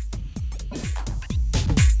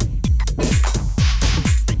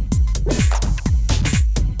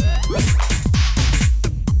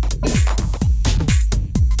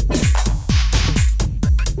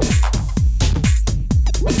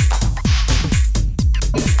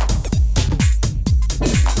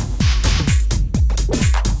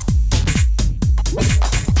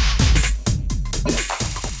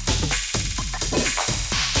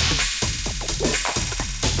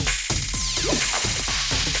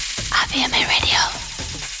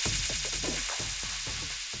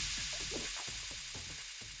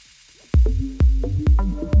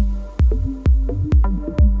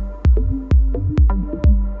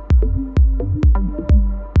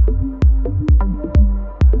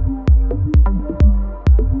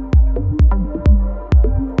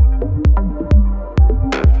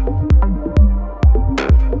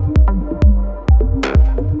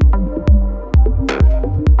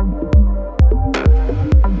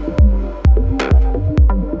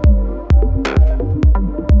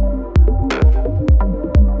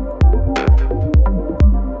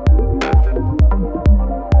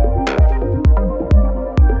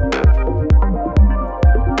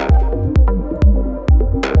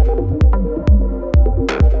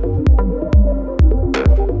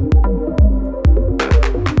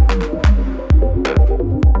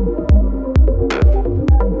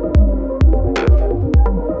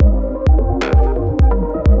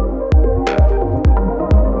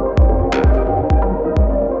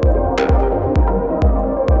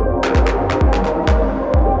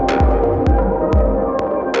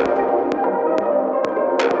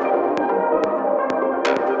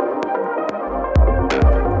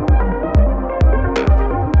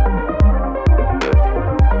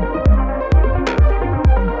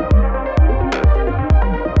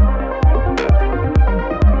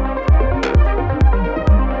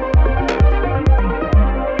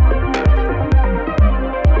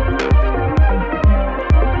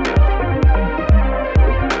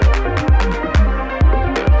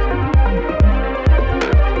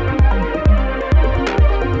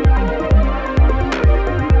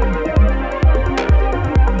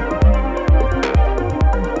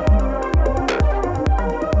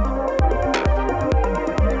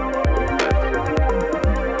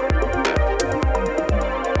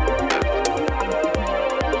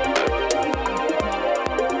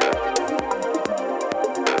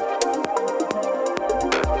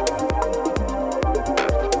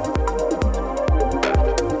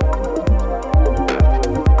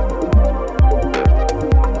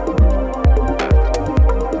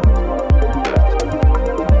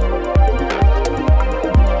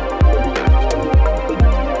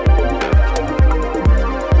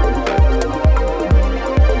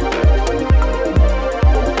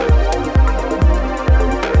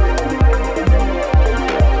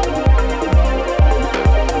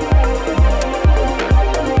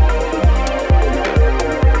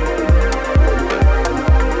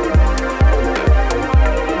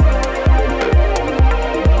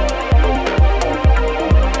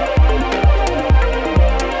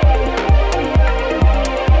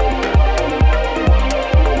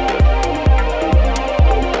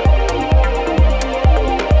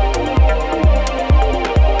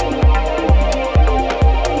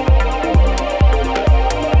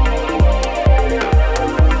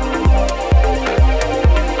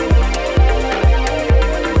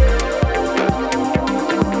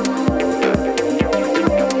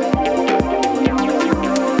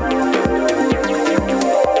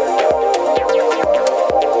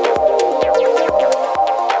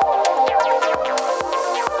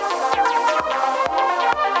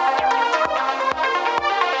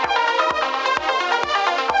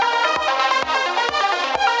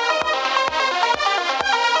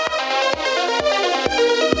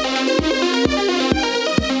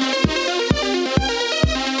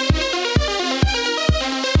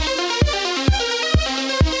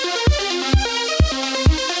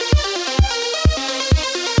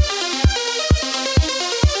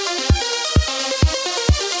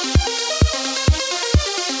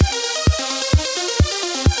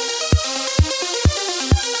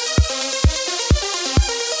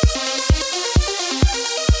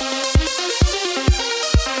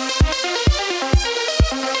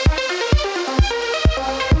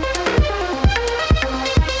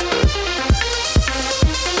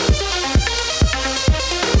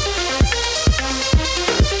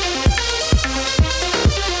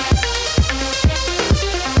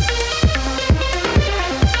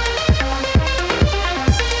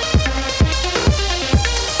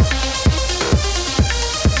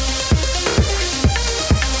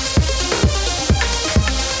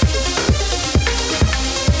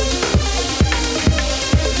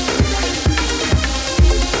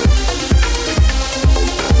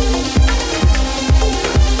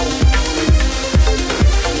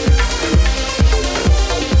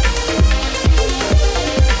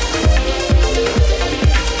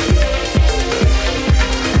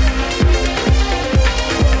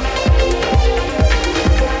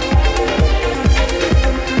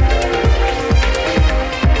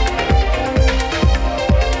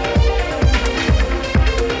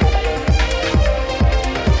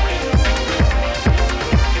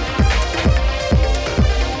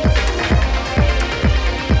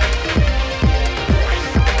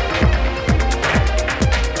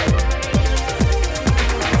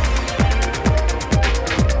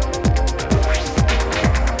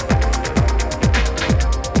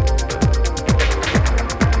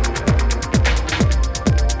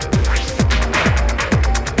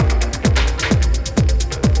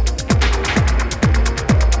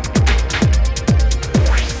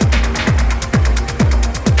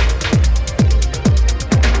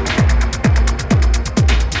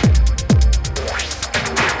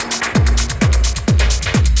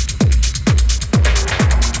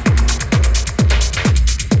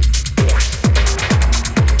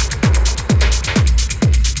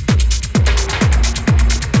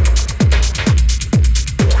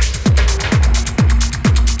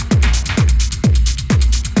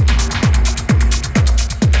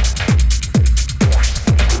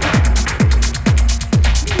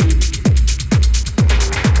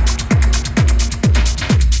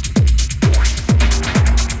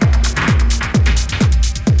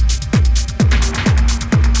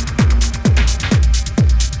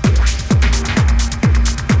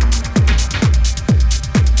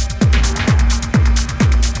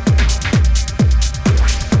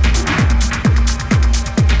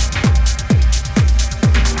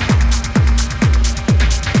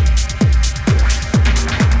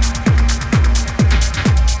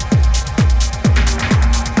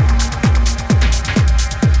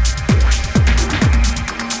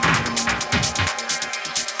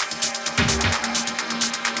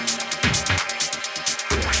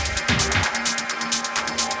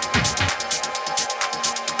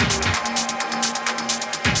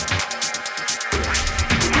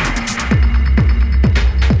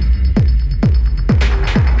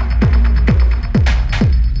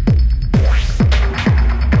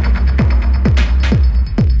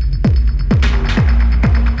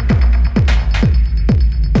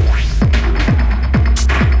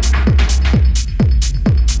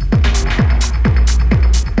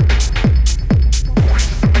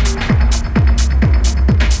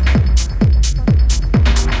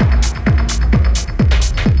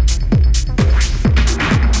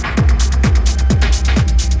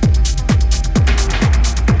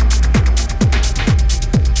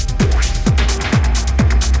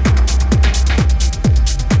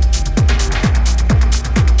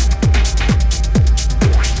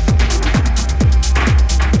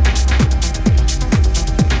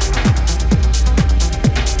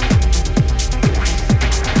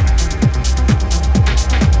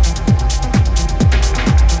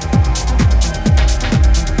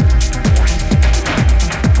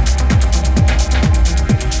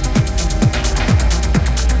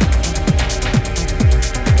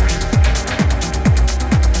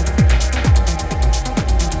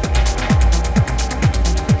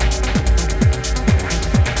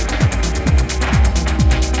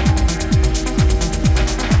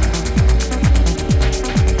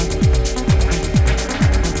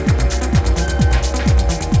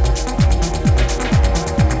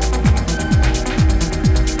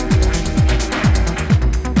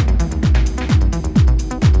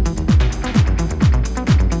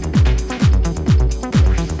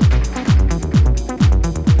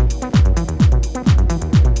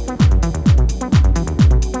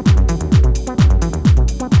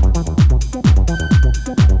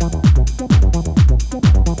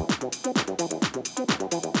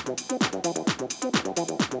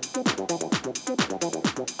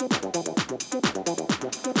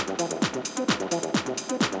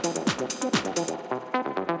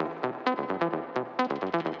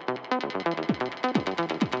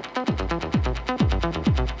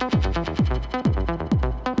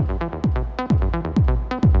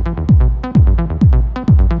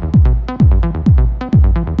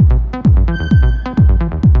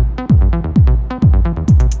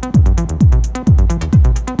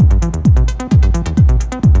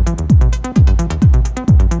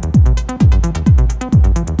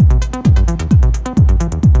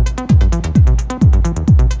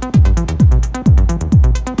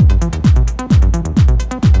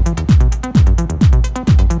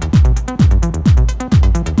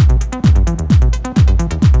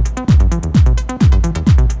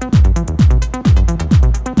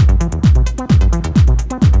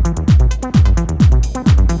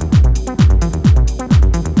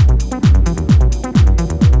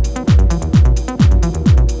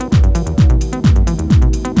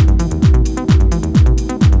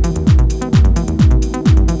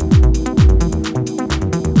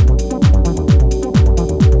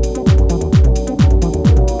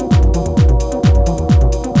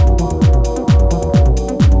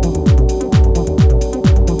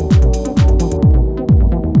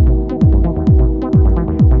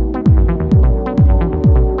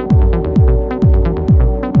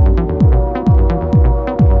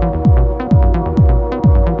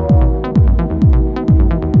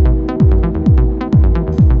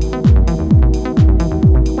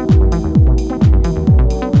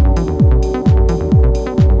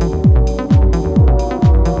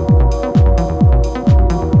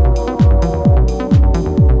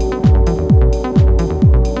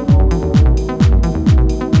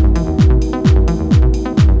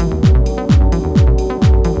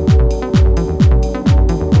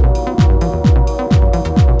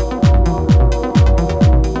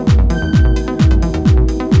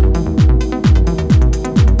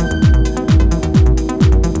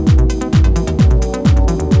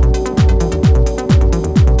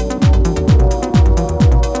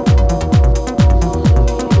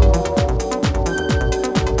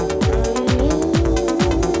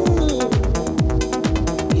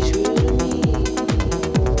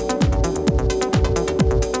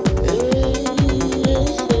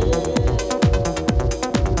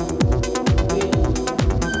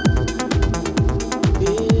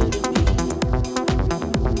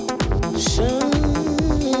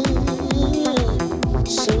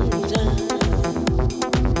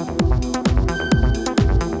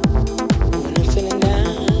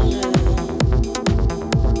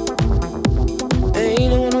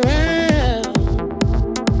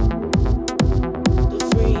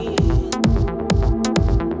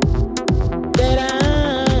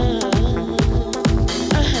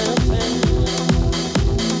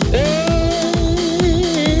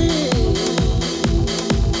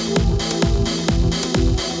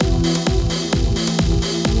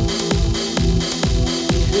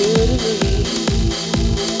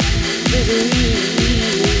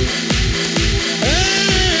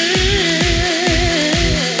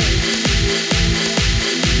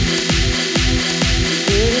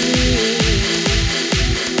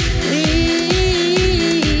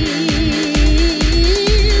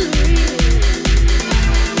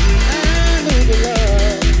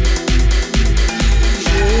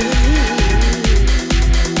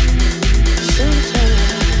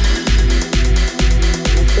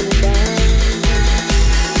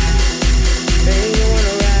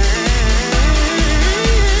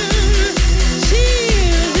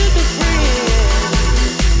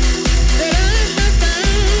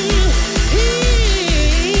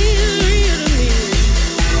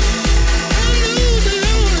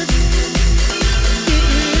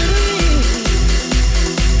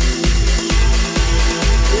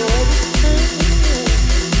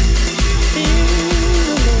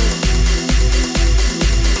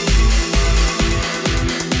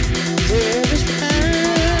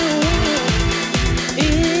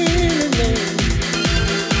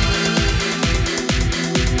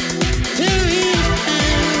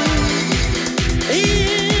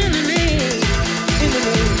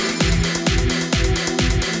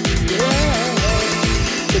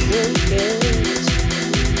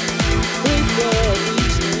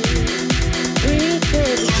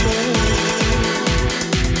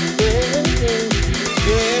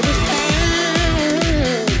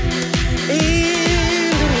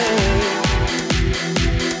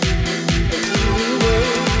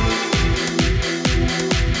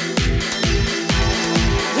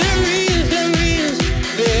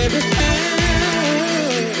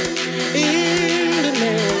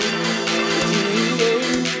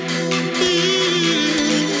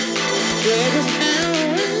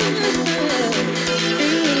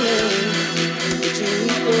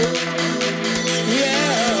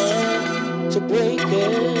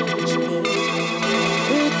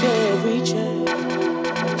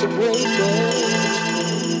 to break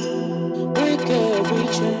every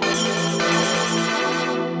chain.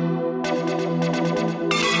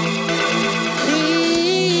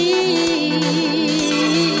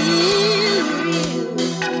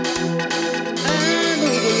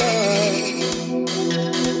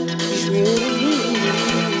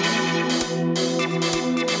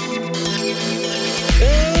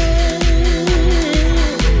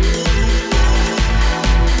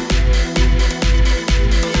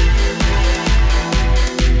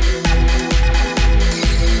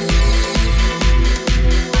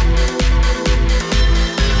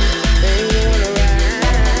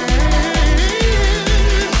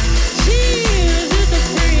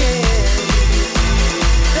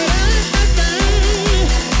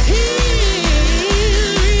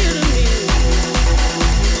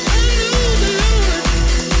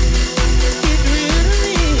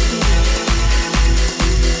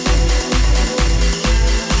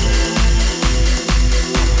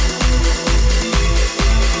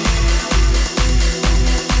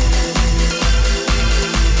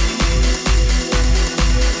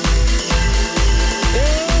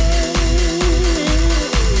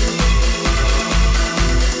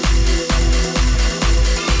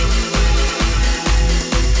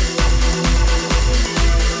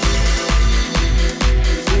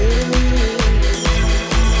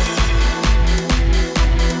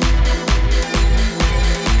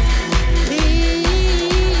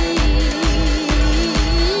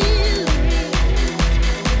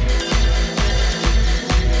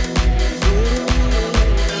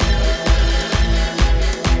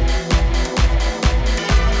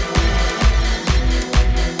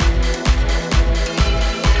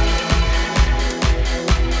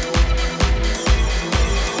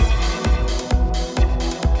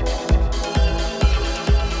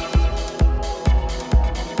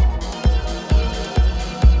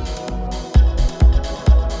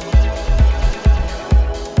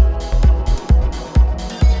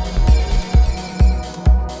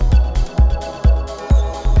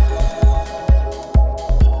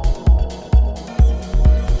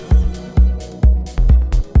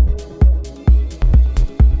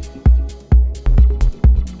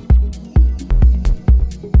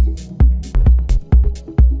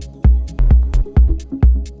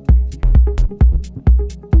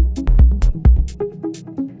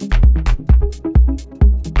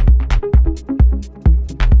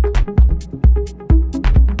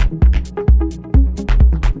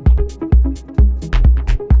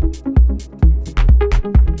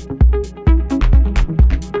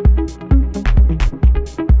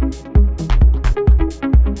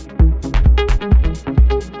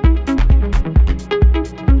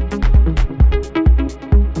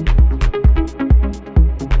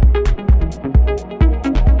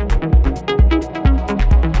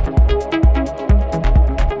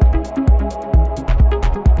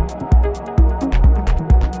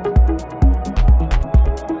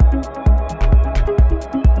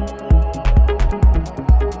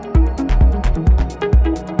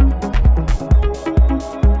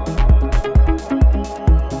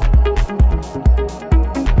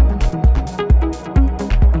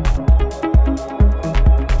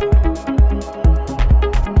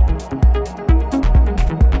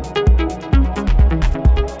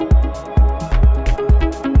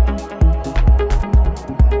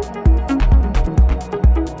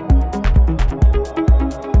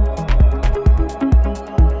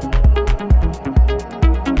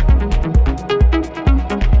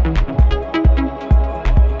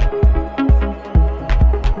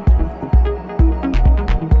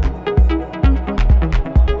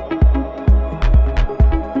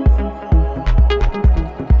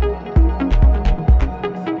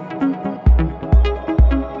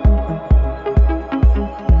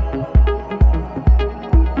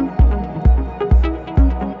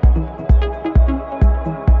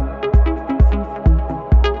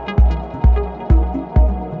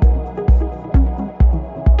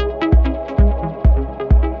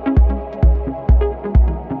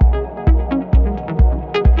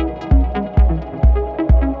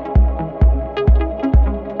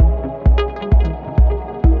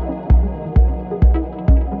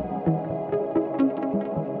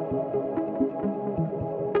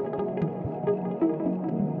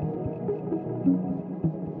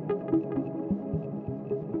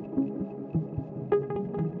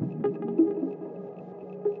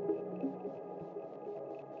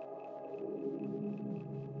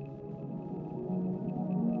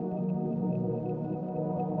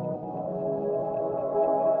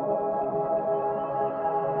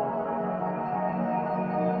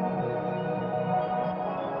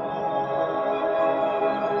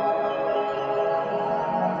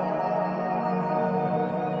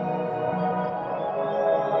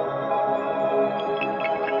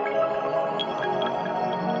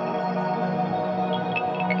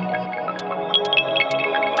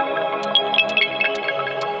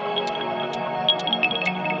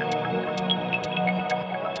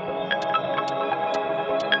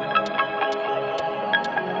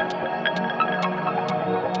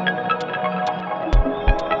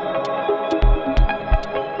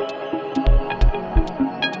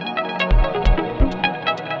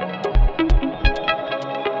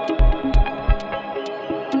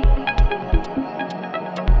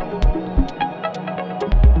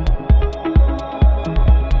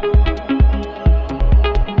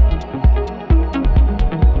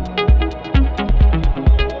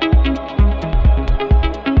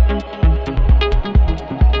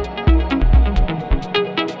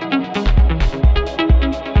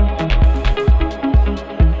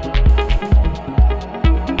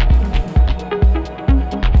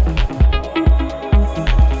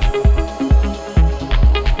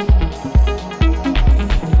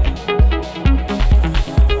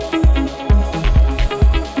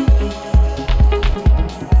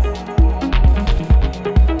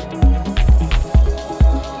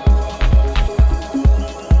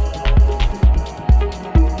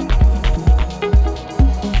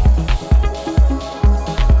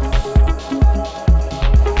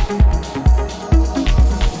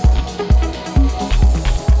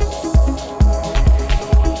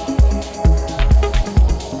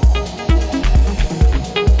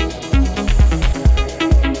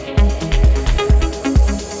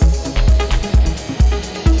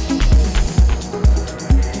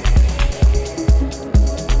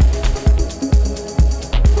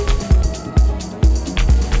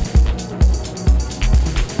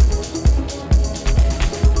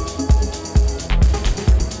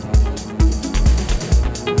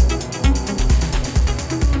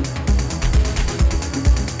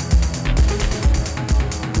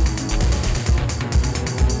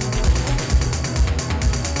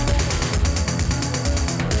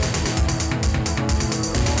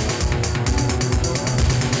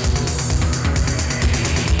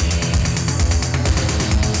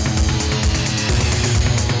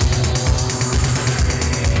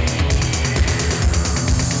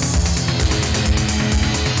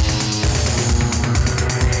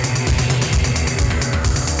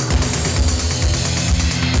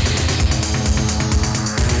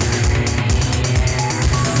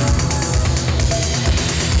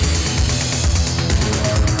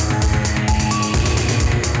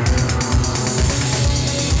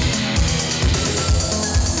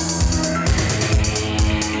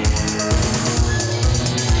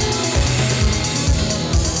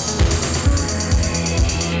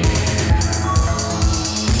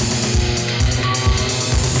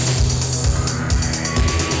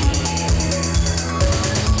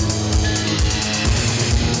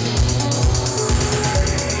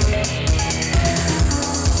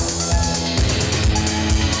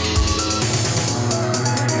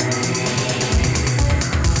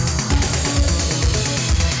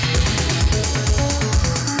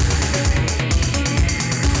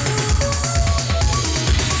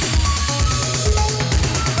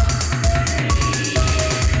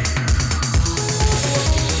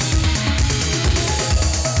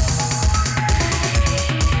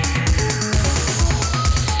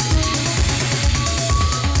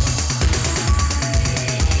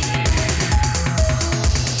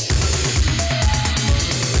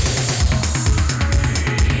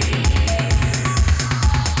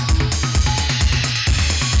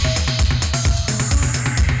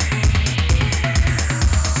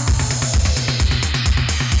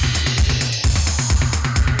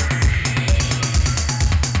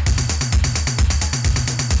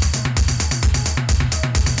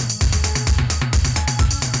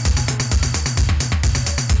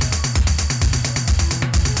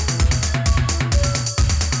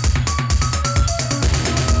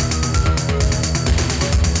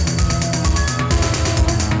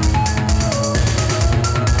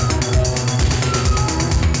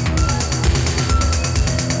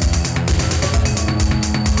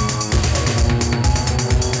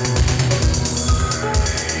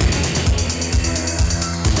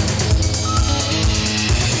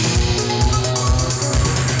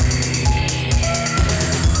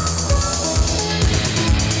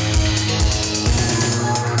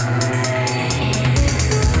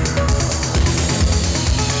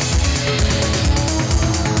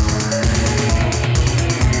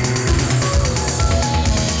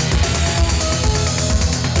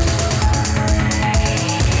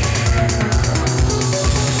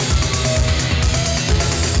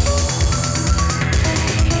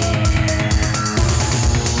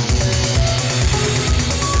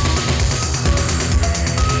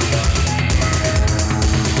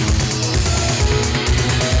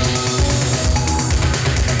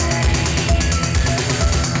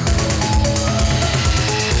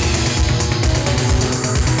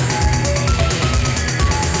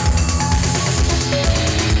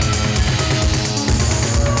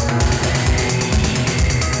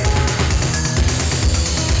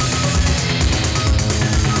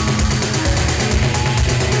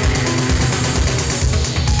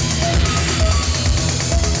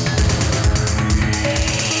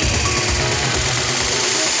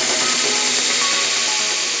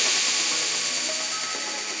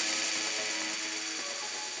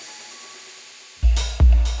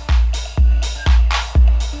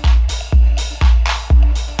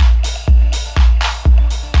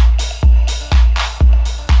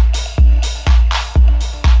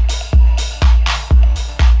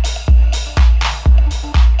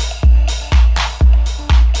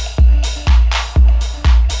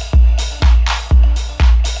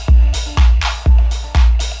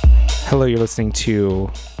 listening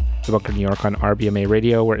to The Bunker New York on RBMA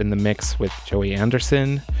Radio. We're in the mix with Joey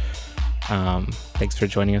Anderson. Thanks for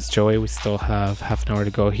joining us, Joey. We still have half an hour to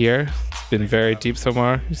go here. It's been very deep so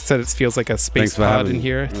far. You said it feels like a space pod in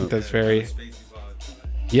here. I think that's very...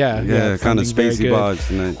 Yeah, kind of spacey vibes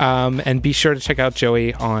tonight. And be sure to check out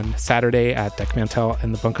Joey on Saturday at Deck Mantel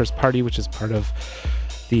and the Bunkers Party, which is part of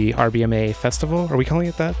the RBMA Festival. Are we calling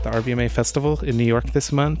it that? The RBMA Festival in New York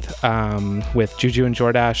this month, with Juju and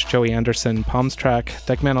Jordash, Joey Anderson, Palms Track,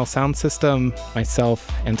 Deck Mantel Sound System, myself,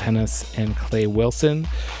 Antennas, and Clay Wilson.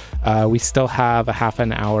 We still have a half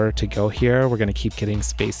an hour to go here. We're going to keep getting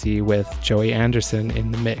spacey with Joey Anderson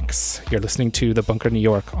in the mix. You're listening to The Bunker New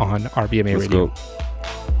York on RBMA Radio. Go.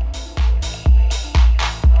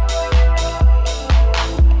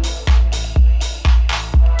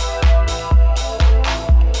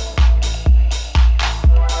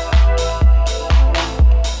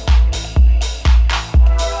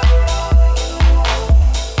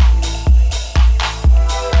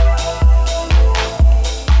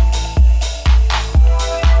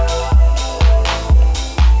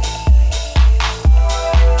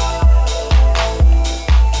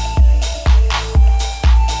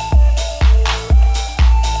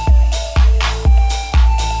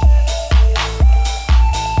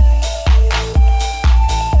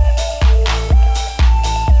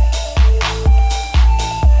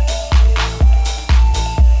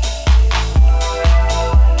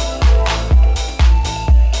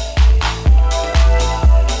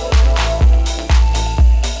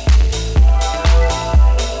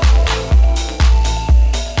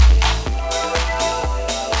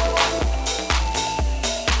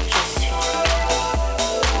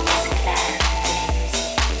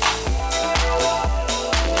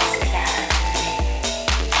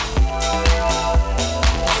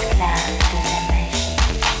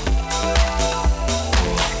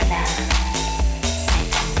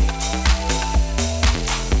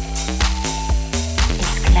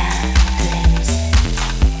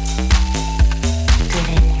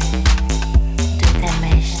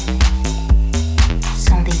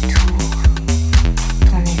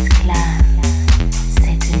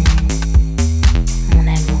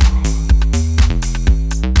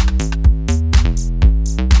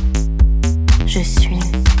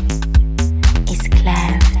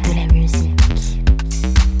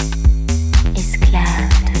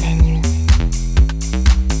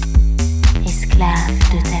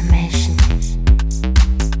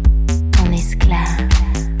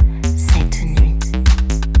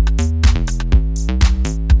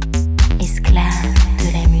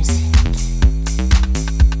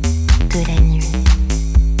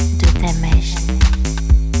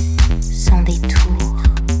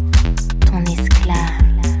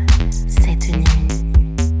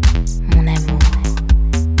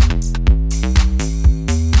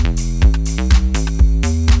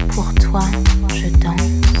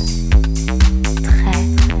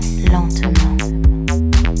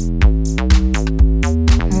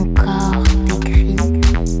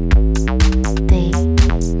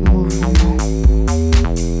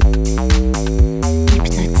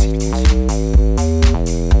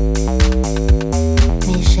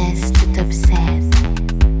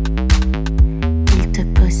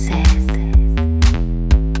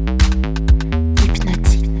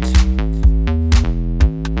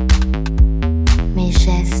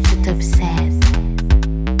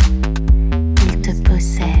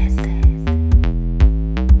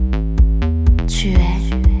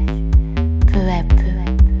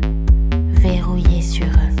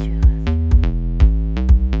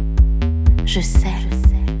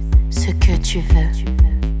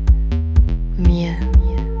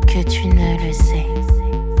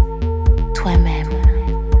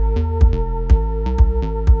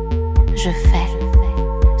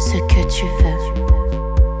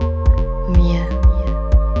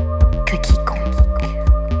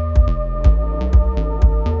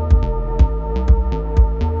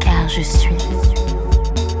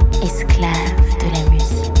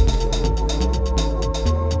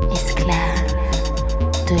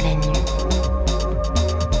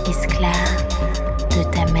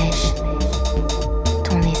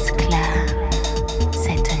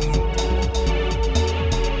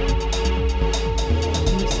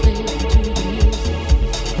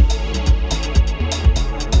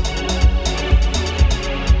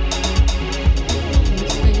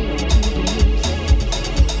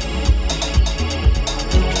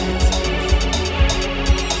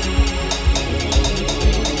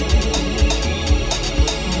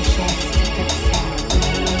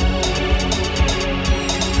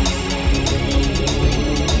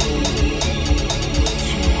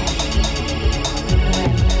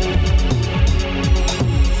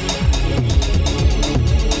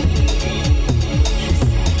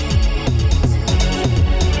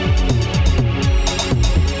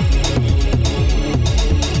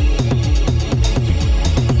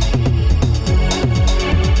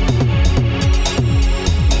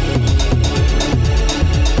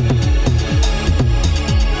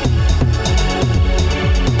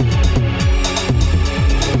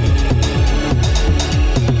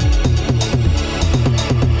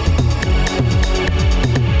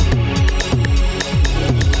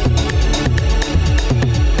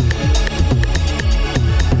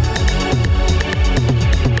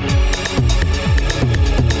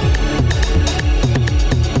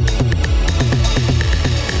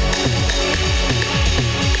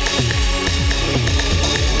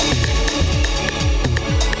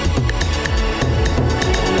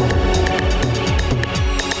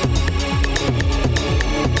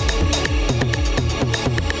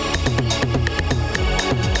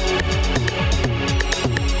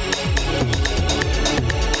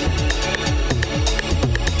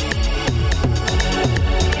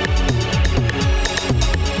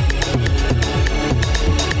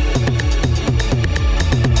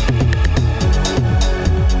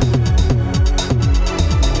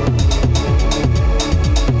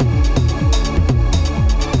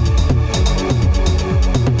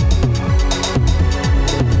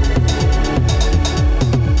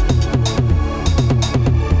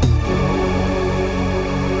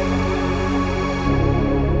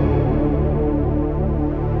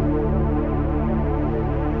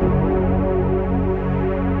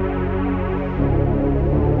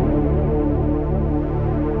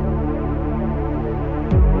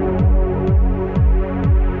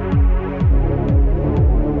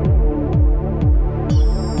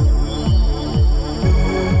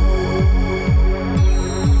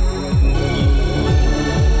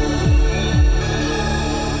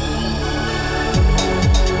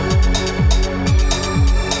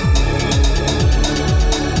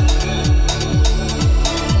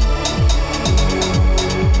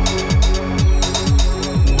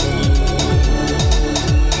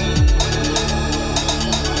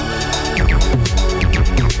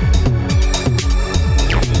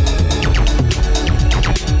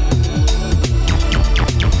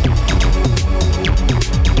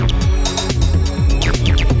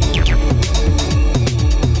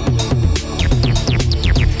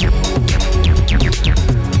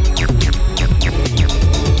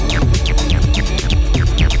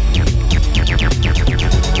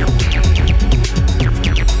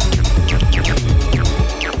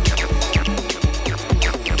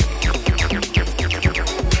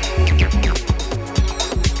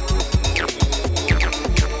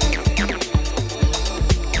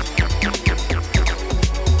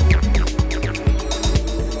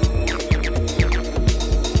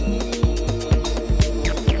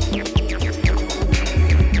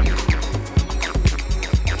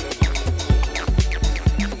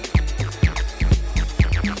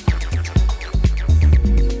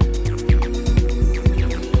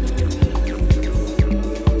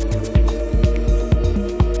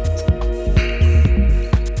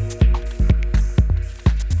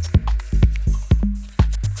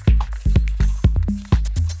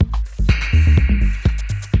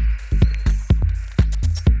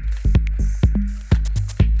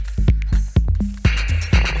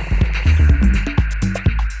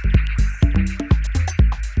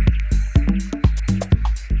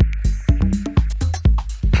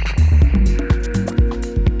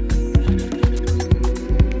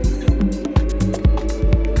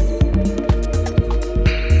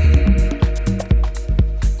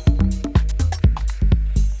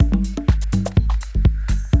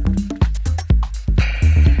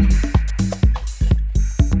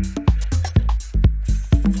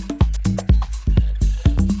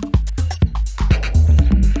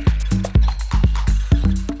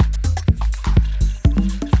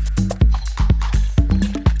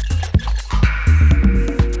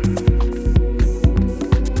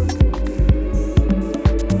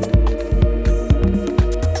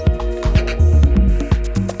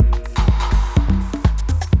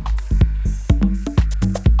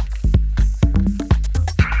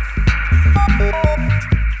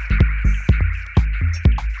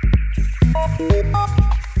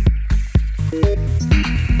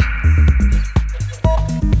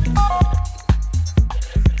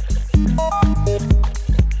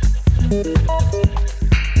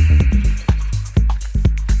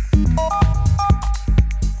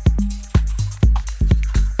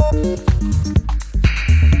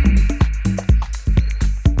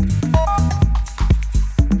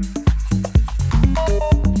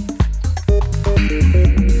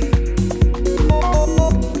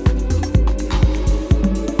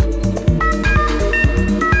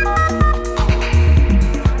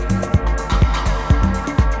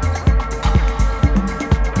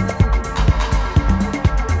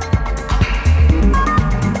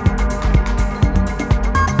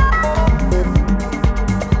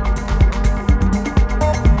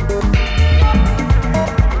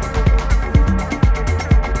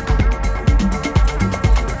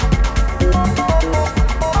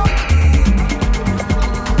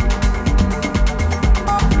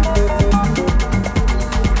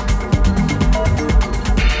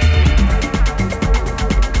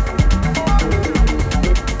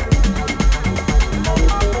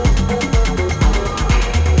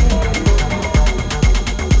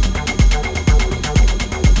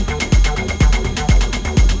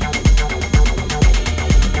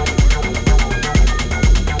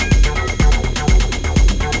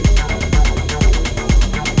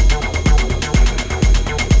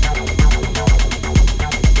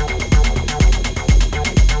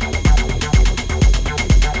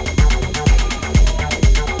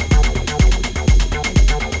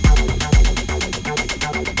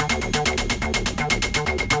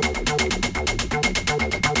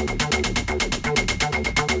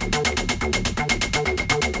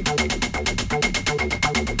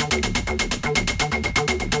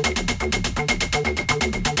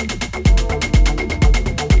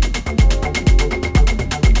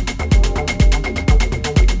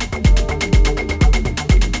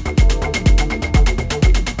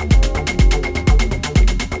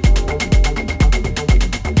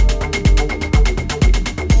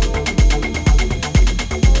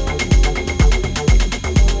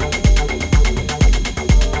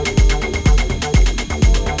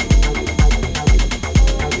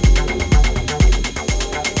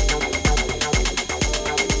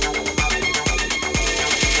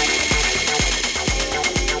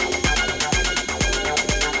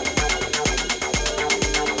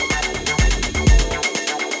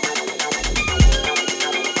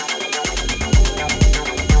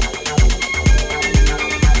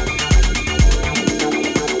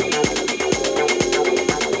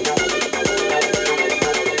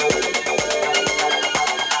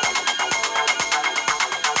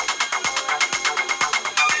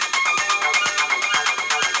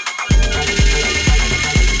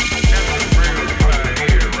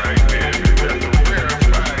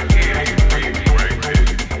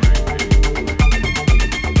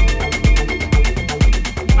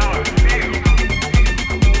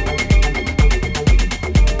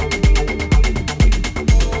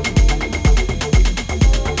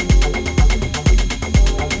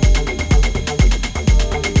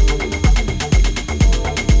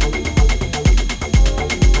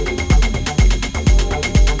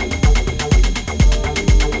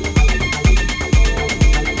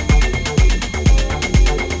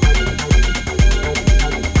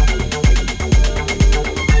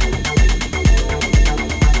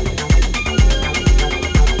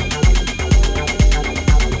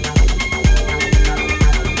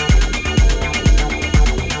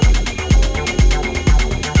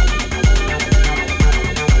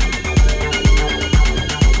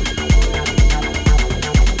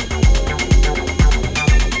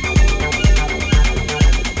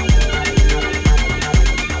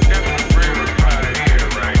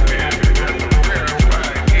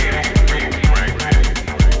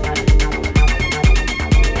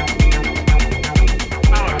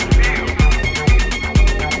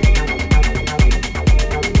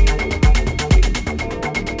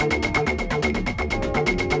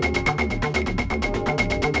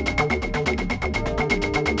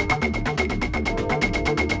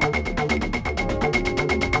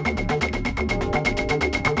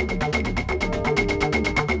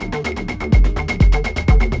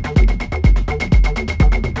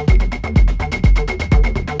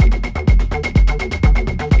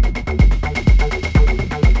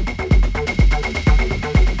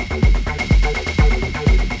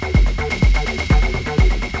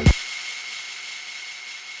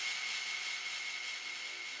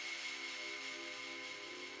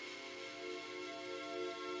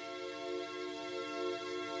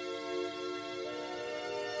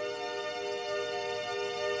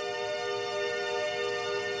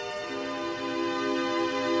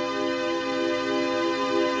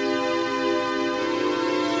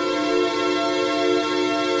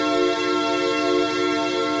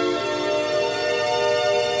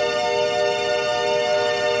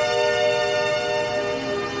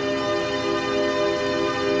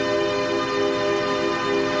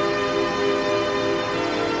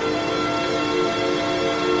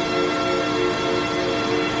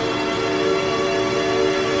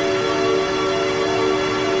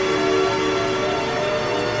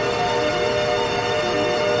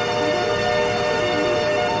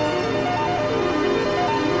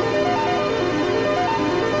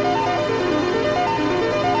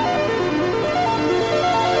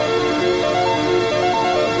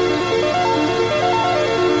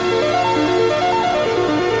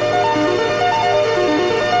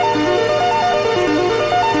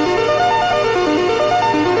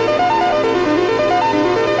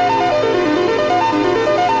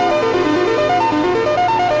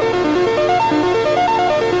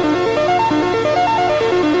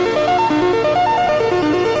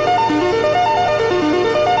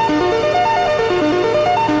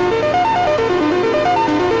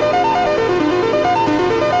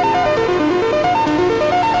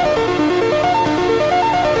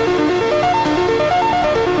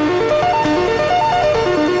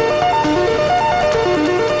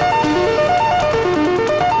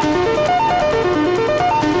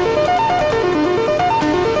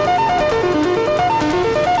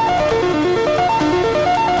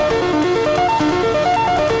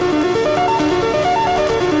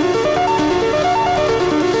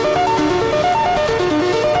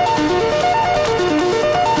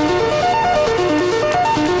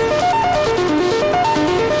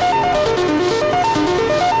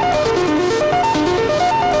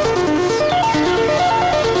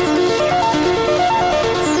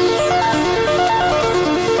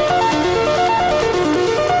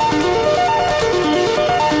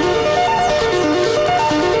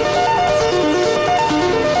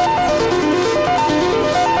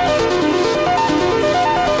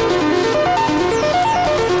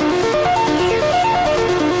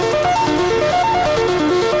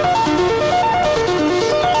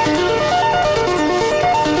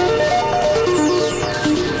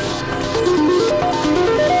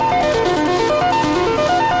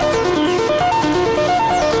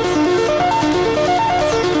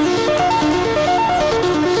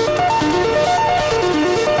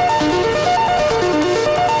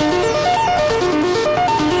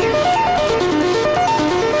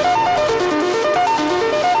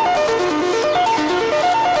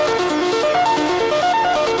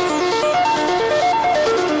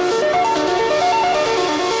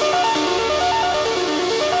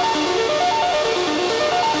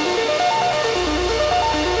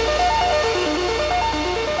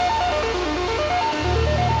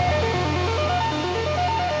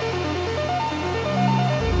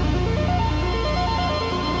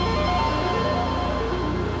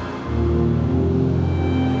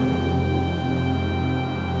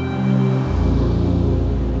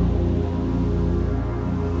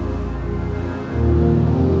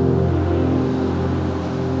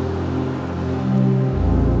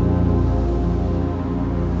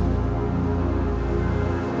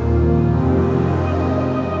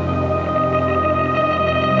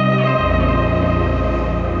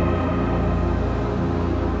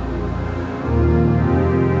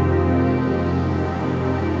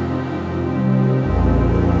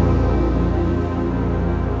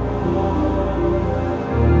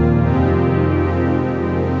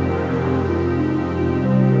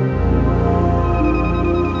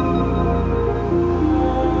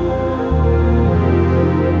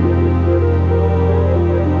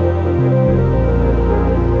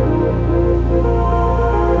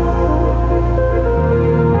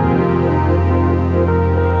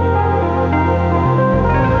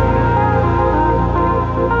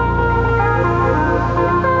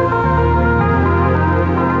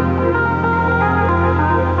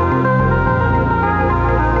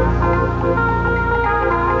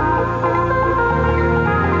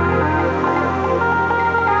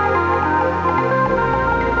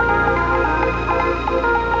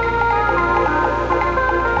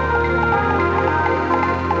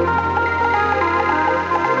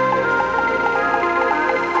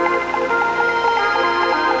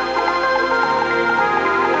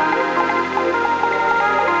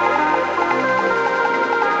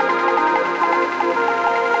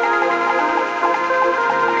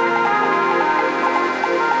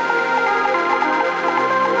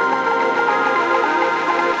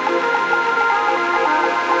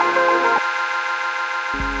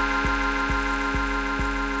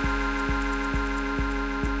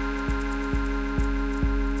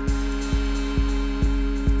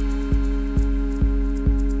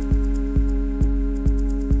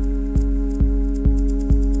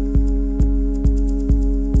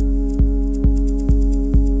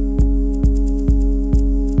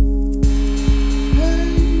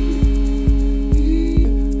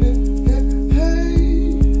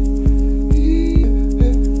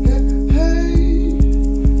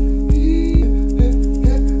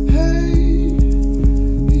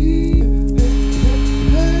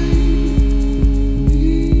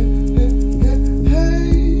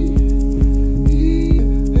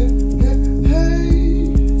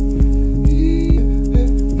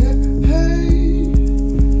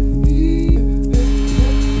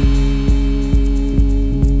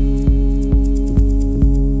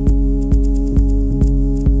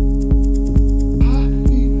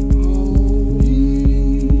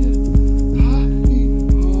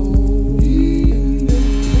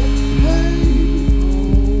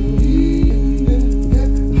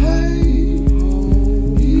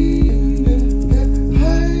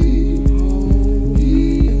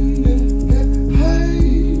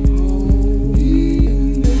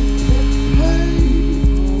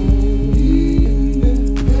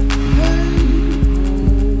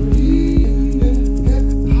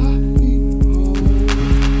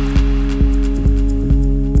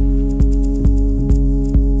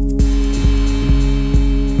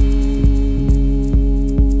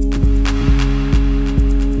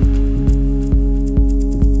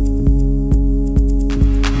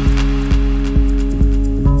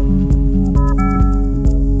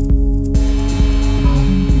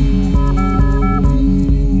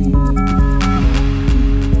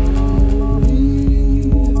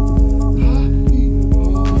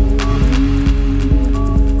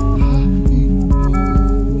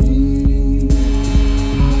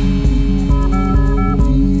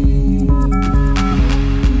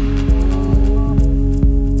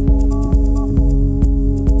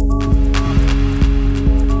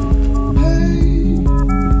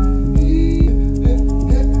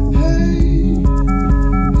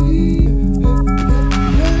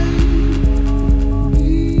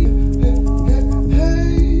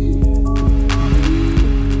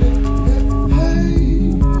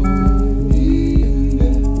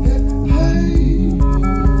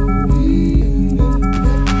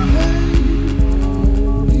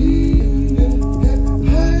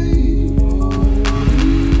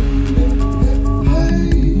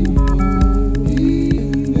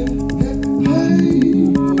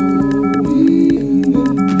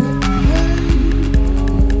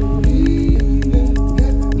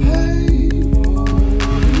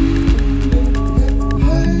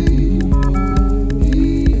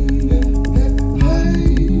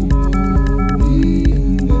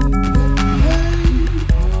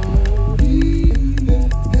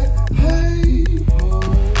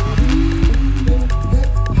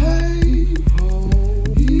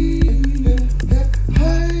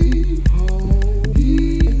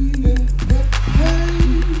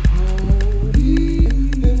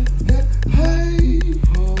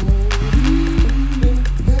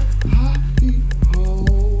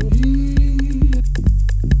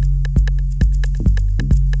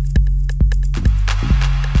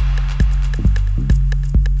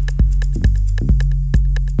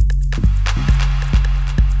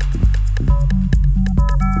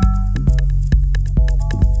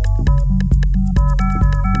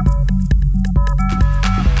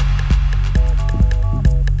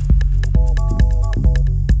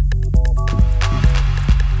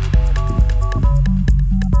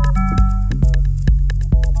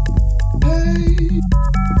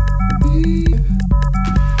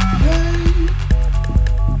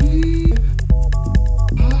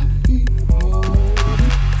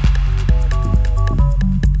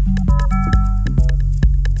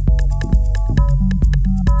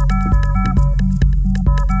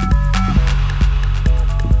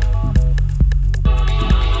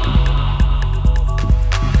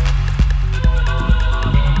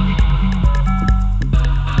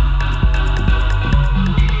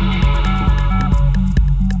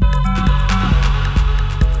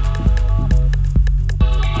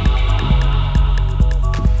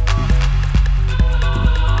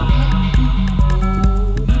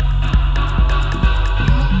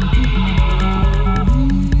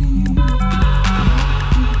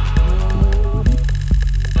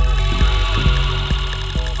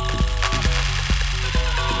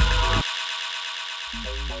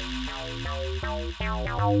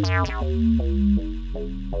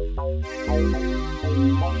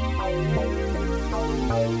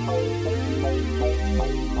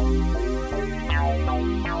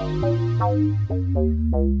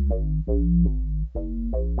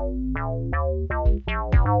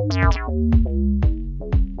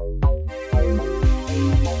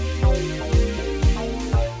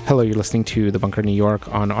 Hello, you're listening to The Bunker New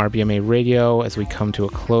York on RBMA Radio. As we come to a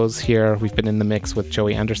close here, we've been in the mix with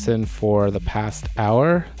Joey Anderson for the past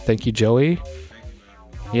hour. Thank you, Joey.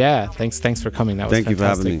 Yeah, thanks for coming. That was Thank fantastic.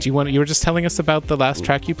 you for having me. You were just telling us about the last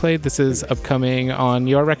track you played. This is upcoming on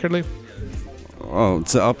your record label? Oh,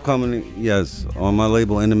 it's upcoming, yes, on my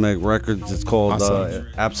label, Indimeg Records. It's called Awesome.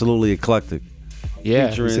 Absolutely Eclectic. Yeah,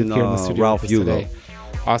 featuring here in the studio Ralph with us Hugo. today.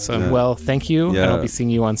 Awesome. Yeah. Well, thank you. Yeah. And I'll be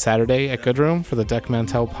seeing you on Saturday at Good Room for the Deck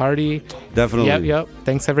Mantel party. Definitely. Yep.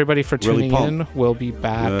 Thanks everybody for Really tuning in. We'll be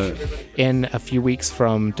back in a few weeks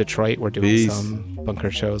from Detroit. We're doing some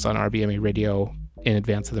bunker shows on RBMA Radio in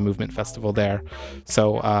advance of the Movement Festival there.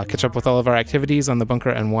 So catch up with all of our activities on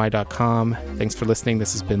thebunkerny.com. Thanks for listening.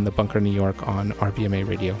 This has been The Bunker New York on RBMA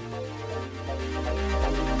Radio.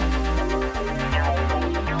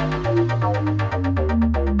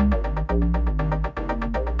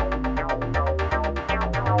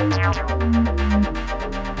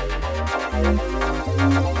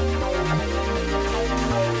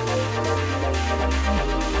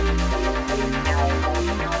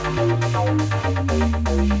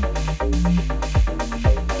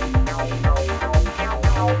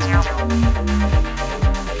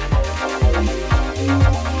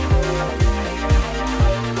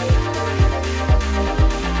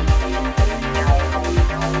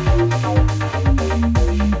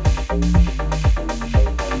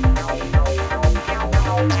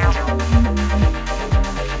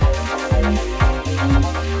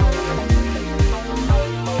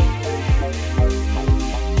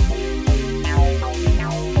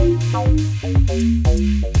 Thank you.